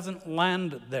 but he doesn't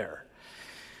land there.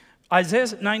 Isaiah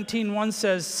 19:1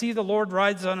 says, see, the Lord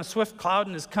rides on a swift cloud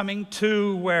and is coming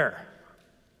to where?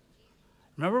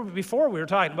 Remember before we were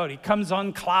talking about he comes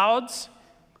on clouds?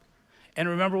 And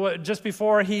remember what just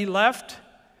before he left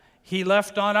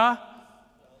on a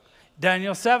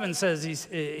Daniel 7 says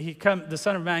the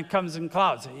Son of Man comes in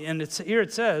clouds. And here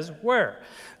it says, where?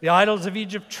 The idols of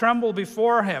Egypt tremble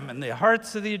before him, and the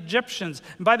hearts of the Egyptians.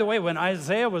 And by the way, when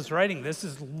Isaiah was writing, this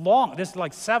is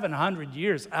like 700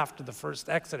 years after the first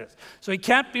Exodus. So he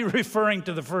can't be referring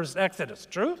to the first Exodus,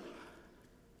 true?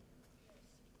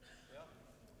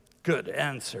 Good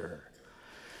answer.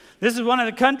 This is one of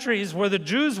the countries where the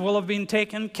Jews will have been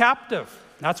taken captive.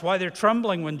 That's why they're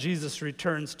trembling when Jesus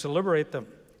returns to liberate them.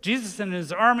 Jesus and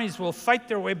his armies will fight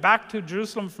their way back to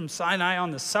Jerusalem from Sinai on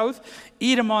the south,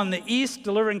 Edom on the east,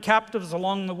 delivering captives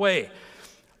along the way.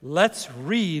 Let's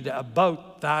read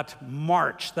about that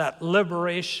march, that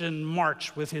liberation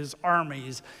march with his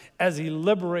armies as he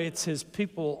liberates his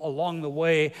people along the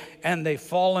way, and they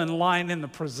fall in line in the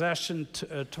procession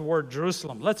toward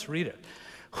Jerusalem. Let's read it.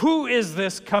 Who is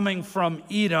this coming from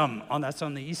Edom? That's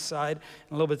on the east side,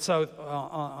 and a little bit south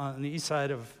on the east side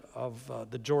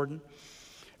of the Jordan.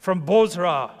 From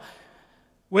Bozrah,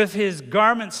 with his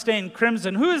garment stained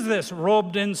crimson. Who is this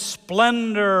robed in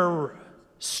splendor,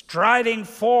 striding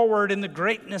forward in the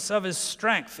greatness of his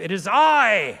strength? It is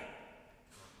I,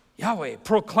 Yahweh,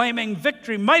 proclaiming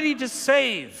victory, mighty to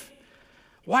save.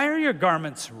 Why are your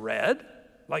garments red,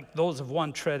 like those of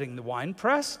one treading the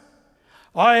winepress?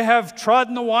 I have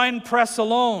trodden the winepress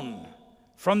alone.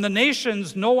 From the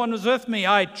nations, no one was with me.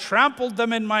 I trampled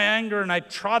them in my anger, and I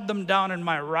trod them down in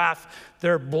my wrath.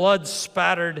 Their blood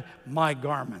spattered my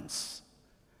garments.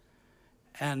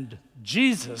 And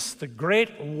Jesus, the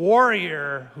great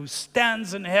warrior who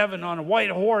stands in heaven on a white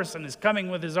horse and is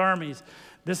coming with his armies,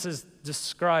 this is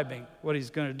describing what he's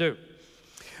going to do.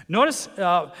 Notice,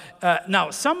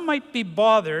 now, some might be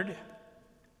bothered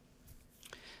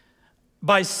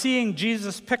by seeing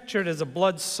Jesus pictured as a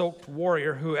blood-soaked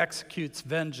warrior who executes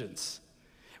vengeance.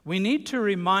 We need to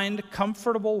remind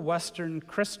comfortable Western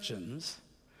Christians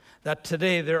that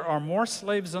today there are more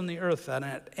slaves on the earth than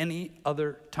at any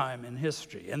other time in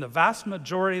history. And the vast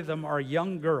majority of them are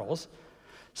young girls.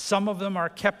 Some of them are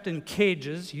kept in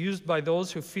cages used by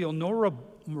those who feel no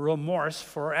remorse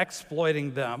for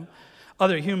exploiting them,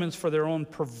 other humans, for their own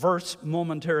perverse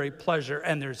momentary pleasure,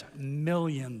 and there's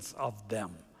millions of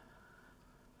them.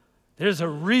 There's a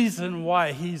reason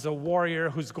why he's a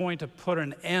warrior who's going to put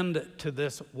an end to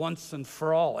this once and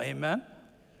for all. Amen?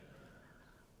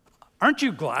 Aren't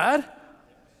you glad?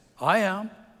 I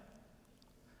am.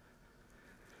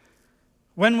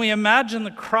 When we imagine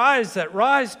the cries that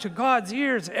rise to God's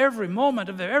ears every moment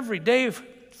of every day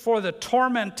for the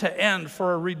torment to end,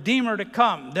 for a Redeemer to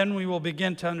come, then we will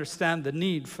begin to understand the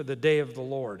need for the day of the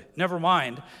Lord. Never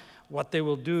mind what they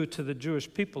will do to the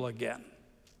Jewish people again.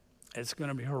 It's going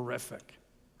to be horrific.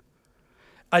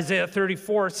 Isaiah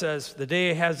 34 says, the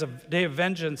day has a day of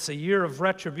vengeance, a year of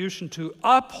retribution to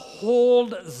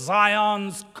uphold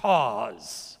Zion's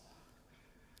cause.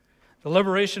 The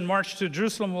liberation march to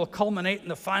Jerusalem will culminate in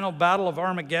the final battle of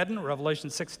Armageddon, Revelation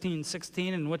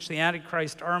 16:16, in which the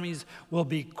Antichrist armies will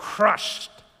be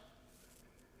crushed.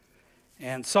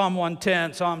 And Psalm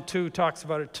 110, Psalm 2 talks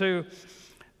about it too.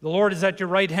 The Lord is at your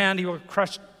right hand. He will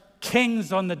crush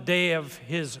kings on the day of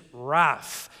his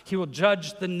wrath. He will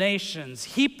judge the nations,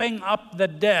 heaping up the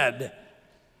dead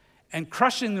and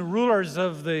crushing the rulers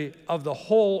of the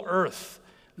whole earth.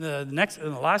 The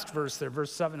last verse there,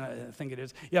 verse 7, I think it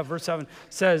is. Yeah, verse 7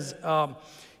 says,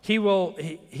 he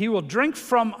will drink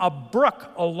from a brook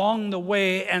along the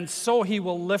way, and so he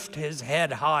will lift his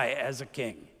head high as a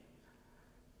king.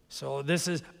 So this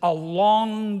is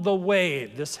along the way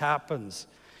this happens.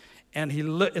 And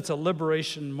it's a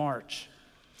liberation march.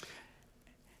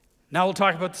 Now we'll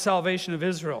talk about the salvation of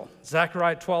Israel.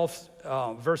 Zechariah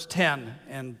 12, verse 10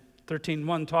 and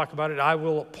 13:1 talk about it. I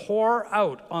will pour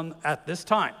out at this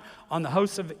time on the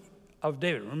house of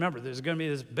David. Remember, there's going to be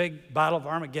this big battle of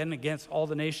Armageddon against all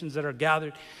the nations that are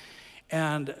gathered.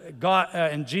 And God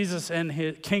and Jesus and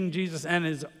King Jesus and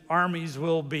his armies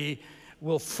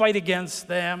will fight against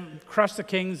them, crush the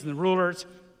kings and the rulers.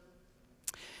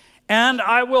 And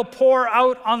I will pour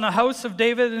out on the house of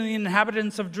David and the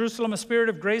inhabitants of Jerusalem a spirit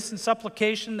of grace and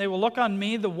supplication. They will look on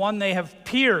me, the one they have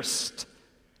pierced,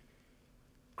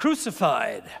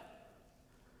 crucified.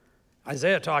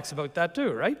 Isaiah talks about that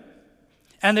too, right?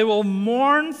 And they will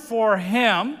mourn for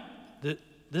him.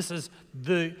 This is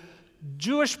the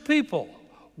Jewish people,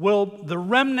 the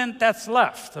remnant that's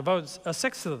left, about a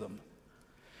sixth of them,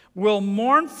 will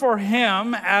mourn for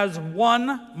him as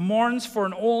one mourns for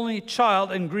an only child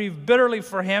and grieve bitterly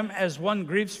for him as one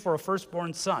grieves for a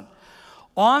firstborn son.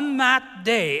 On that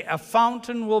day, a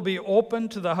fountain will be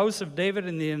opened to the house of David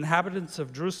and the inhabitants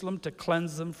of Jerusalem to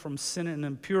cleanse them from sin and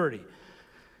impurity.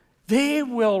 They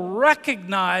will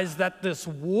recognize that this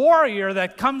warrior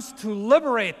that comes to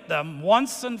liberate them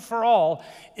once and for all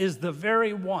is the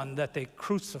very one that they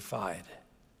crucified.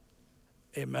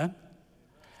 Amen?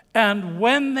 And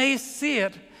when they see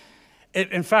it,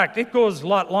 in fact, it goes a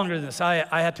lot longer than this. I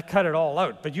had to cut it all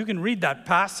out. But you can read that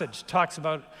passage. It talks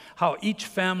about how each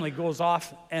family goes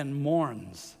off and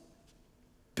mourns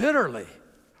bitterly.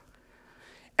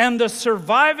 And the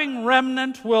surviving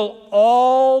remnant will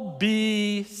all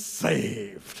be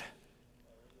saved.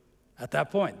 At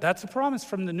that point. That's a promise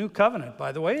from the new covenant,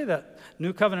 by the way. That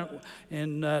new covenant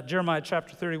in Jeremiah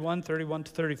chapter 31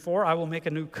 to 34. I will make a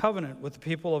new covenant with the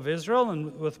people of Israel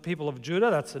and with the people of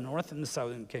Judah. That's the north and the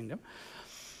southern kingdom.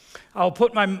 I will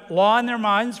put my law in their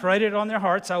minds, write it on their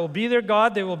hearts. I will be their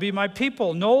God. They will be my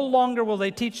people. No longer will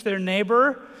they teach their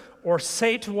neighbor or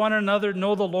say to one another,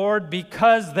 know the Lord,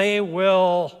 because they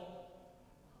will.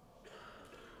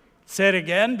 Say it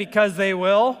again, because they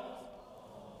will.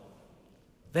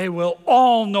 They will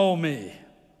all know me.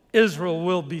 Israel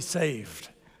will be saved.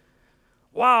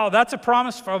 Wow, that's a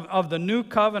promise of the new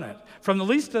covenant, from the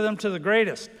least of them to the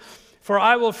greatest. For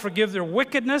I will forgive their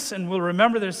wickedness and will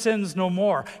remember their sins no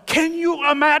more. Can you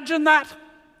imagine that?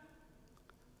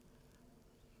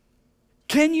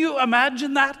 Can you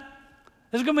imagine that?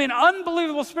 There's going to be an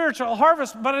unbelievable spiritual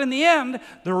harvest, but in the end,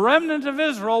 the remnant of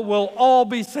Israel will all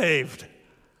be saved.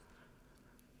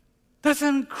 That's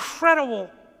an incredible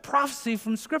prophecy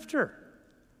from Scripture.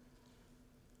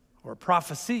 Or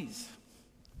prophecies.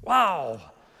 Wow.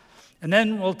 And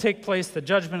then will take place the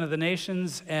judgment of the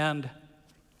nations. And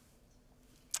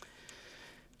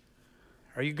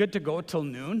are you good to go till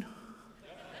noon?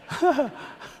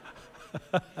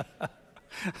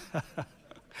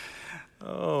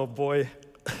 Oh, boy.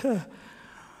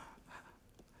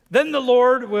 Then the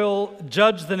Lord will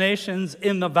judge the nations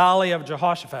in the valley of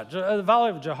Jehoshaphat. The valley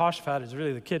of Jehoshaphat is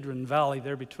really the Kidron Valley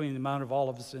there between the Mount of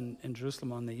Olives in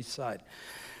Jerusalem on the east side.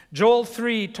 Joel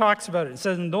 3 talks about it. It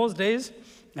says, in those days,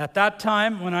 at that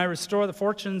time, when I restore the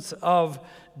fortunes of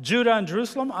Judah and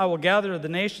Jerusalem, I will gather the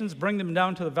nations, bring them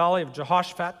down to the valley of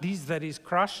Jehoshaphat, these that he's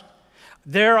crushed.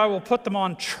 There I will put them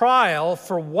on trial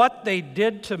for what they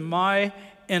did to my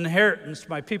inheritance,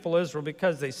 my people Israel,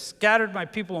 because they scattered my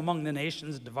people among the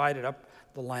nations, divided up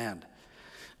the land.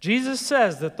 Jesus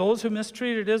says that those who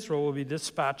mistreated Israel will be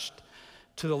dispatched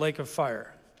to the lake of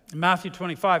fire. In Matthew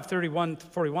 25, 31,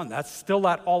 41, that's still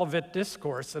that Olivet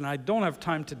discourse, and I don't have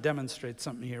time to demonstrate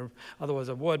something here, otherwise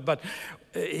I would, but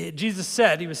Jesus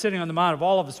said, he was sitting on the Mount of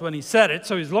Olives when he said it,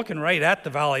 so he's looking right at the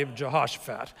valley of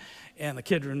Jehoshaphat and the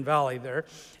Kidron Valley there.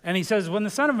 And he says, when the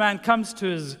Son of Man comes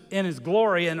in his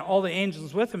glory and all the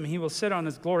angels with him, he will sit on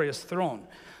his glorious throne.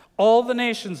 All the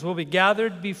nations will be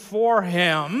gathered before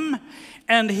him,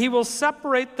 and he will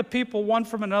separate the people one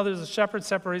from another as a shepherd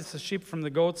separates the sheep from the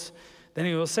goats. Then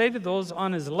he will say to those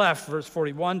on his left, verse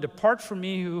 41, depart from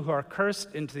me who are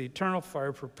cursed into the eternal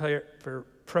fire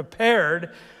prepared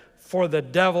for the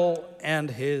devil and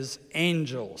his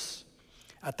angels.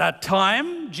 At that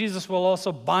time, Jesus will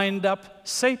also bind up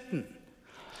Satan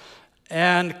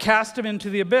and cast him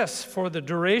into the abyss for the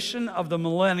duration of the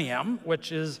millennium,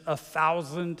 which is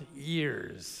 1,000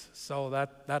 years. So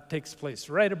that takes place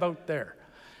right about there.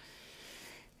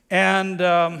 And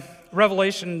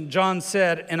Revelation, John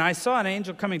said, and I saw an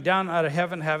angel coming down out of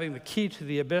heaven having the key to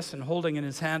the abyss and holding in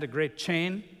his hand a great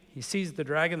chain. He seized the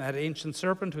dragon, that ancient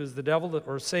serpent who is the devil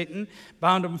or Satan,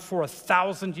 bound him for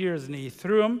 1,000 years, and he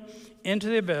threw him into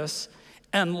the abyss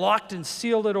and locked and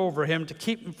sealed it over him to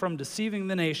keep him from deceiving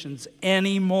the nations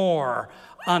anymore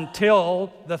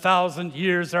until the 1,000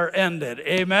 years are ended.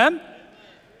 Amen?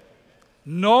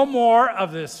 No more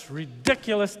of this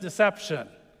ridiculous deception.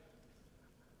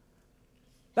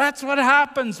 That's what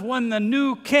happens when the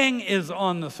new king is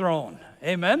on the throne.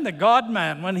 Amen? The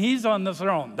God-man, when he's on the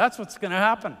throne. That's what's going to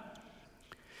happen.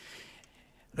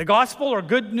 The gospel or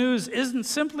good news isn't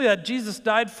simply that Jesus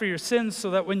died for your sins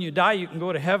so that when you die you can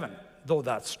go to heaven, though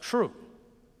that's true.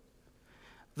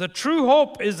 The true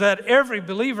hope is that every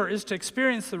believer is to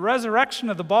experience the resurrection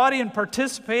of the body and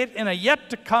participate in a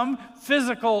yet-to-come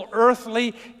physical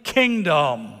earthly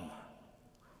kingdom.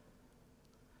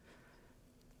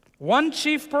 One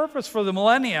chief purpose for the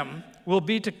millennium will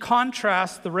be to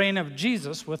contrast the reign of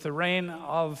Jesus with the reign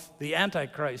of the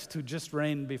Antichrist who just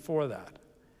reigned before that.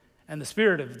 And the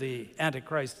spirit of the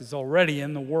Antichrist is already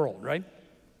in the world, right?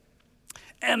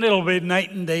 And it'll be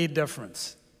night and day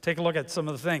difference. Take a look at some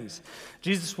of the things.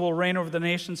 Jesus will reign over the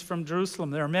nations from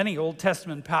Jerusalem. There are many Old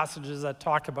Testament passages that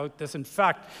talk about this. In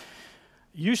fact,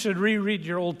 You should reread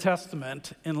your Old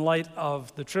Testament in light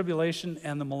of the tribulation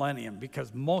and the millennium,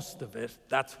 because most of it,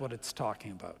 that's what it's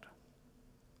talking about.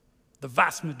 The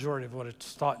vast majority of what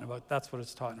it's talking about, that's what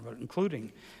it's talking about,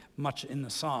 including much in the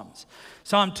Psalms.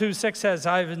 Psalm 2:6 says,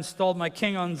 I have installed my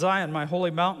king on Zion, my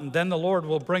holy mountain. Then the Lord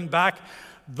will bring back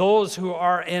those who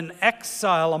are in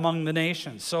exile among the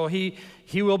nations. So he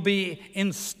will be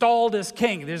installed as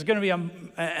king. There's going to be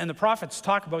and the prophets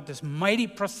talk about this mighty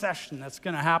procession that's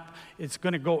going to happen. It's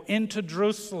going to go into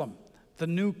Jerusalem, the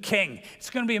new king. It's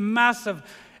going to be a massive,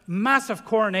 massive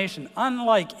coronation,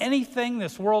 unlike anything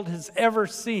this world has ever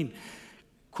seen.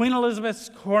 Queen Elizabeth's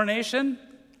coronation,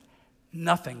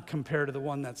 nothing compared to the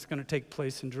one that's going to take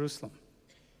place in Jerusalem.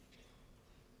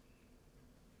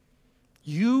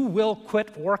 You will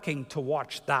quit working to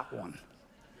watch that one.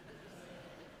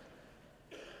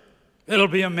 It'll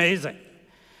be amazing.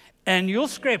 And you'll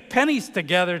scrape pennies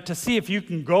together to see if you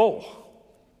can go.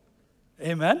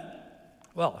 Amen?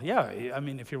 Well, yeah, I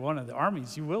mean, if you're one of the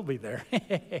armies, you will be there.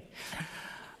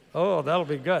 Oh, that'll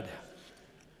be good.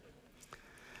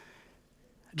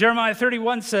 Jeremiah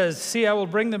 31 says, see, I will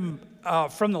bring them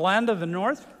from the land of the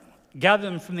north, gather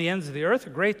them from the ends of the earth, a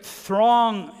great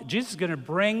throng. Jesus is going to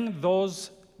bring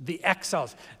the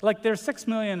exiles. Like there's 6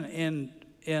 million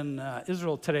in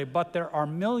Israel today, but there are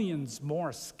millions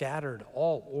more scattered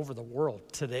all over the world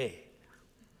today.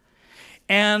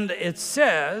 And it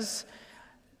says,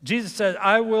 Jesus said,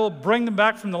 I will bring them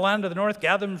back from the land of the north,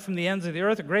 gather them from the ends of the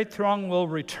earth. A great throng will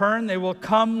return. They will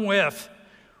come with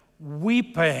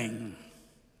weeping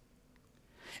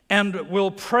and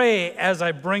will pray as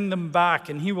I bring them back.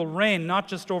 And he will reign not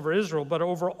just over Israel, but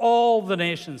over all the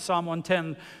nations. Psalm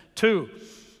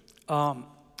 110:2.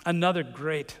 Another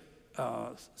great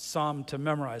psalm to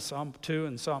memorize, Psalm 2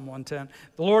 and Psalm 110.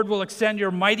 The Lord will extend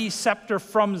your mighty scepter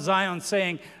from Zion,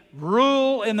 saying,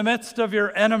 rule in the midst of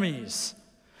your enemies.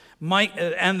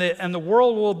 And the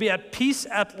world will be at peace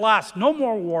at last. No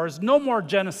more wars, no more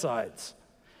genocides.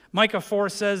 Micah 4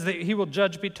 says that he will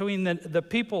judge between the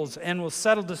peoples and will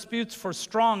settle disputes for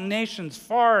strong nations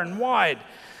far and wide.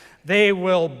 They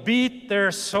will beat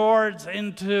their swords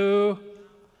into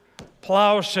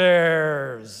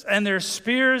plowshares and their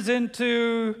spears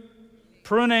into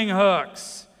pruning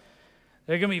hooks.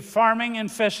 They're going to be farming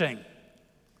and fishing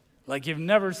like you've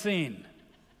never seen.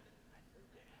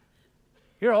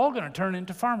 You're all going to turn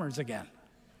into farmers again.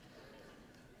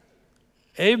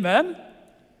 Amen?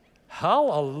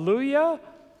 Hallelujah.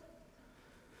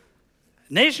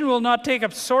 Nation will not take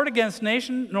up sword against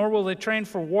nation, nor will they train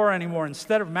for war anymore.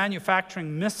 Instead of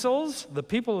manufacturing missiles, the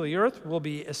people of the earth will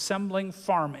be assembling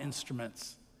farm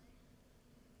instruments.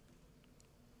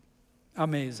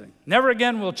 Amazing. Never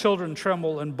again will children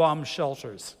tremble in bomb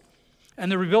shelters.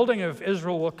 And the rebuilding of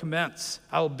Israel will commence.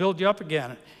 I will build you up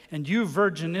again, and you,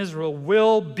 virgin Israel,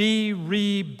 will be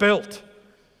rebuilt.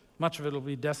 Much of it will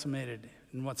be decimated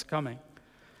in what's coming.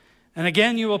 And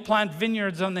again, you will plant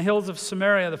vineyards on the hills of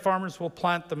Samaria. The farmers will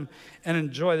plant them and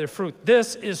enjoy their fruit.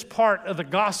 This is part of the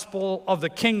gospel of the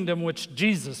kingdom which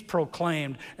Jesus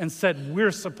proclaimed and said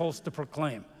we're supposed to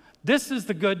proclaim. This is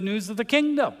the good news of the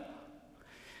kingdom.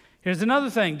 Here's another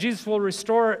thing. Jesus will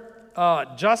restore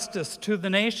justice to the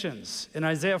nations. In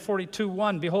Isaiah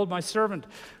 42:1, behold my servant,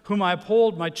 whom I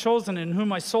uphold, my chosen, in whom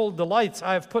my soul delights.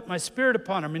 I have put my spirit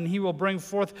upon him, and he will bring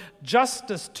forth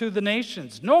justice to the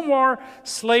nations. No more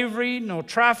slavery, no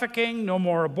trafficking, no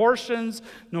more abortions,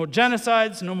 no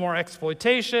genocides, no more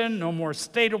exploitation, no more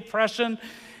state oppression.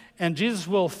 And Jesus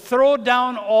will throw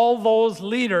down all those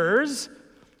leaders.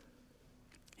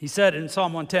 He said in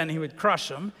Psalm 110 he would crush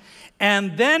them.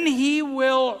 And then he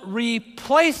will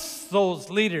replace those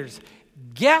leaders.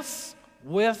 Guess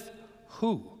with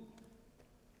who?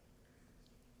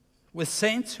 With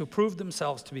saints who proved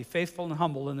themselves to be faithful and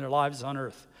humble in their lives on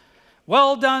earth.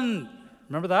 Well done.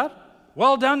 Remember that?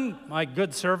 Well done, my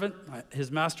good servant, his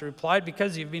master replied,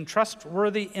 because you've been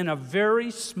trustworthy in a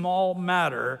very small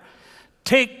matter.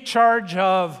 Take charge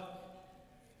of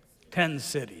 10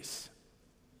 cities.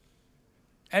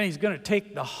 And he's going to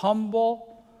take the humble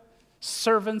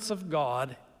servants of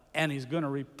God, and he's going to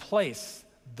replace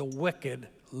the wicked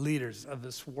leaders of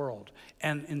this world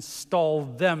and install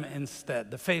them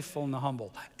instead, the faithful and the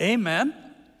humble. Amen?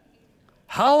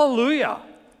 Hallelujah.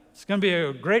 It's going to be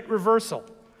a great reversal.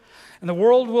 And the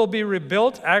world will be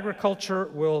rebuilt. Agriculture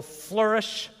will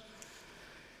flourish.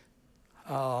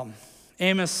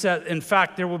 Amos said, in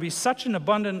fact, there will be such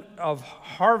abundant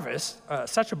harvest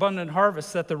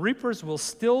that the reapers will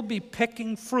still be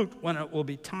picking fruit when it will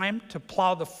be time to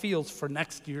plow the fields for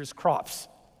next year's crops.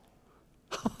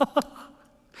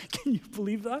 Can you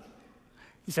believe that?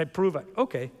 He said, prove it.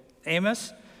 Okay,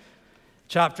 Amos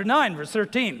Chapter 9, verse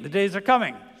 13, the days are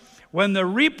coming when the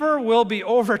reaper will be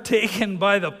overtaken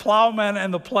by the plowman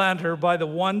and the planter, by the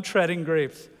one treading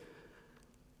grapes.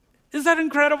 Is that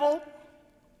incredible?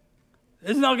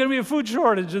 There's not going to be a food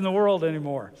shortage in the world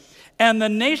anymore. And the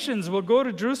nations will go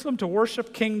to Jerusalem to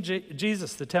worship King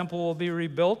Jesus. The temple will be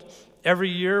rebuilt. Every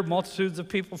year, multitudes of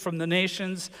people from the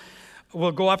nations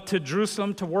will go up to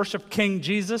Jerusalem to worship King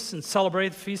Jesus and celebrate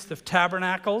the Feast of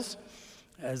Tabernacles.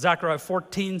 Zechariah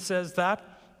 14 says that.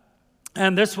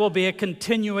 And this will be a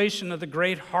continuation of the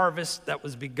great harvest that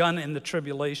was begun in the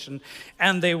tribulation.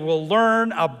 And they will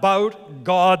learn about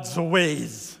God's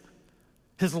ways.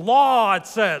 His law, it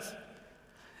says.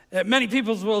 Many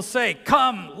people will say,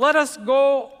 come, let us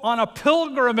go on a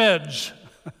pilgrimage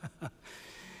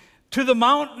to the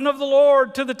mountain of the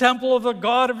Lord, to the temple of the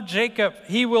God of Jacob.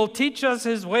 He will teach us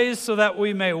his ways so that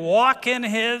we may walk in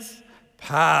his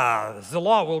paths. The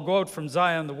law will go out from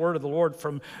Zion, the word of the Lord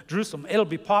from Jerusalem. It'll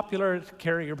be popular to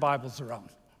carry your Bibles around.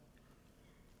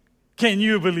 Can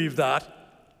you believe that?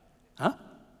 Huh?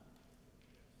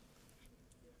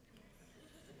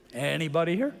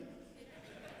 Anybody here?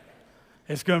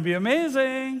 It's going to be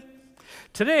amazing.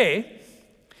 Today,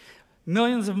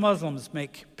 millions of Muslims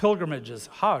make pilgrimages,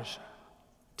 Hajj,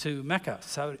 to Mecca,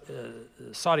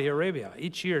 Saudi Arabia,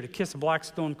 each year to kiss a black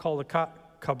stone called the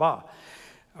Kaaba,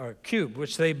 or cube,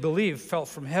 which they believe fell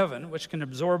from heaven, which can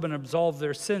absorb and absolve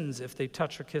their sins if they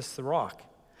touch or kiss the rock.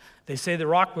 They say the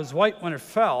rock was white when it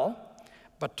fell,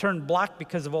 but turned black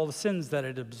because of all the sins that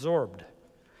it absorbed.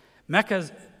 Mecca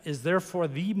is therefore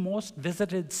the most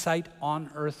visited site on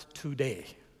earth today.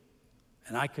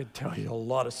 And I could tell you a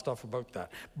lot of stuff about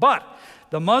that. But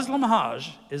the Muslim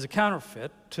Hajj is a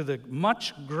counterfeit to the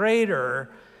much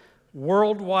greater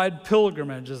worldwide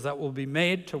pilgrimages that will be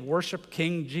made to worship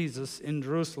King Jesus in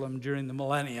Jerusalem during the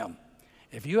millennium.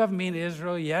 If you haven't been to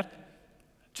Israel yet,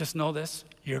 just know this,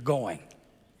 you're going.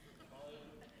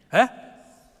 Huh?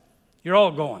 You're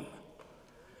all going.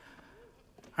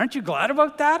 Aren't you glad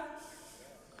about that?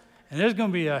 And there's going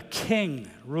to be a king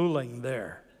ruling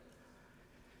there.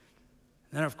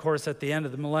 And then, of course, at the end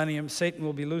of the millennium, Satan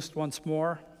will be loosed once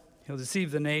more. He'll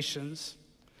deceive the nations,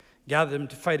 gather them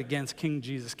to fight against King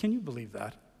Jesus. Can you believe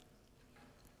that?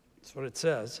 That's what it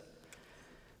says.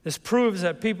 This proves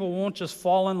that people won't just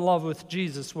fall in love with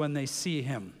Jesus when they see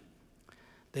him.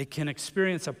 They can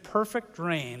experience a perfect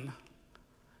reign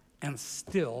and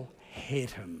still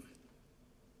hate him.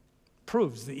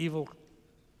 Proves the evil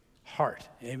heart.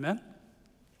 Amen?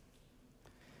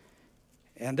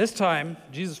 And this time,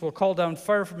 Jesus will call down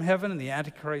fire from heaven, and the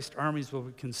Antichrist armies will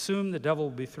be consumed. The devil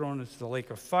will be thrown into the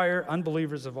lake of fire.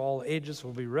 Unbelievers of all ages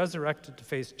will be resurrected to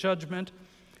face judgment,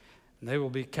 and they will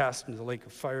be cast into the lake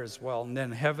of fire as well. And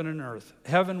then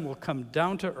heaven will come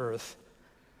down to earth,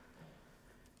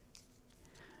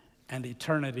 and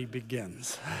eternity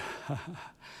begins.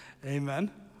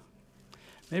 Amen?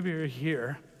 Maybe you're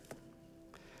here.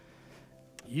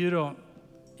 You've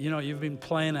been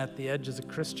playing at the edges of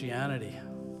Christianity.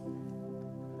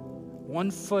 1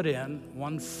 foot in,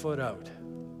 1 foot out.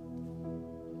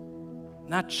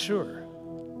 Not sure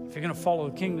if you're going to follow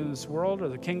the kingdom of this world or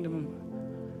the kingdom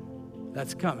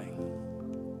that's coming.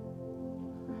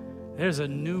 There's a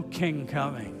new king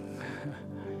coming.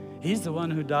 He's the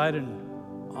one who died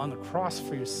on the cross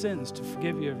for your sins, to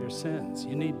forgive you of your sins.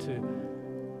 You need to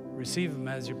receive him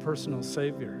as your personal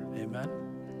Savior. Amen?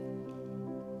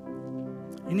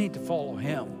 You need to follow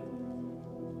him.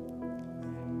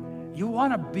 You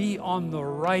want to be on the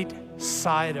right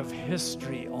side of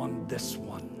history on this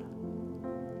one.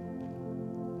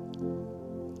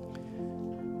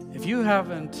 If you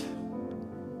haven't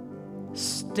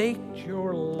staked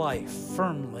your life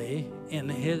firmly in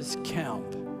his camp,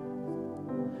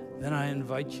 then I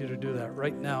invite you to do that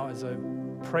right now as I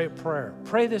pray a prayer.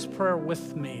 Pray this prayer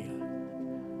with me.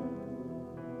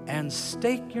 And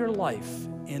stake your life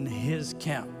in his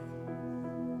camp.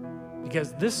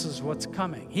 Because this is what's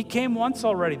coming. He came once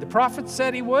already. The prophet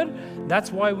said he would.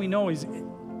 That's why we know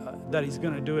that he's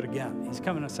going to do it again. He's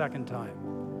coming a second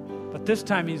time. But this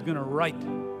time he's going to right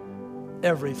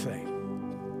everything.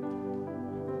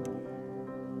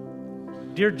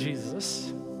 Dear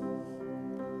Jesus,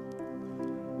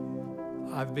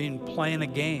 I've been playing a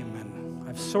game, and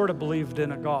I've sort of believed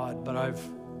in a God, but I've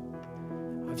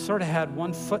sort of had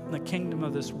 1 foot in the kingdom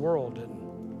of this world, and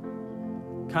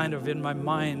kind of in my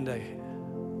mind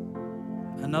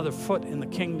another foot in the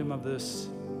kingdom of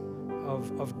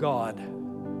of God.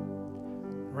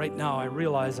 Right now I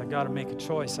realize I got to make a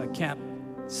choice. I can't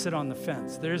sit on the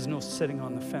fence. There is no sitting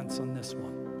on the fence on this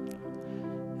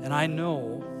one. And I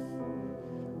know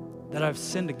that I've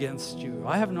sinned against you.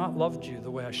 I have not loved you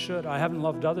the way I should. I haven't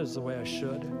loved others the way I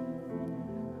should.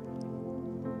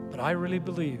 But I really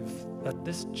believe that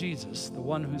this Jesus, the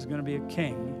one who's going to be a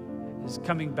king, is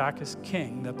coming back as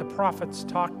king that the prophets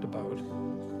talked about.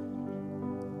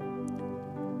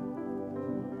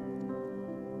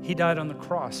 He died on the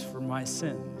cross for my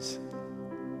sins.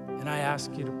 And I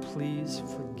ask you to please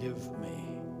forgive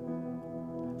me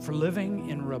for living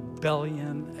in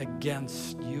rebellion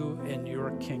against you and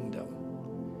your kingdom.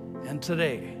 And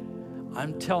today,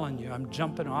 I'm telling you, I'm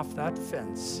jumping off that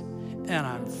fence and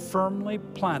I'm firmly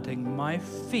planting my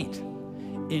feet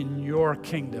in your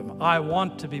kingdom. I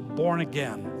want to be born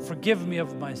again. Forgive me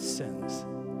of my sins.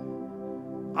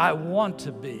 I want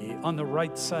to be on the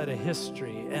right side of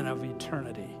history and of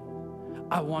eternity.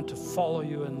 I want to follow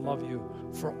you and love you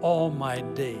for all my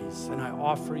days, and I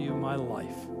offer you my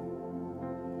life.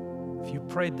 If you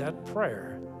prayed that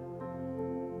prayer,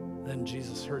 then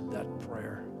Jesus heard that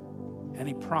prayer, and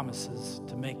he promises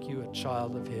to make you a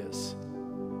child of his.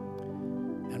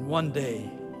 And one day,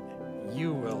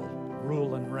 you will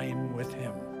rule and reign with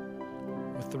him,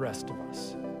 with the rest of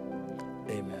us.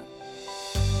 Amen.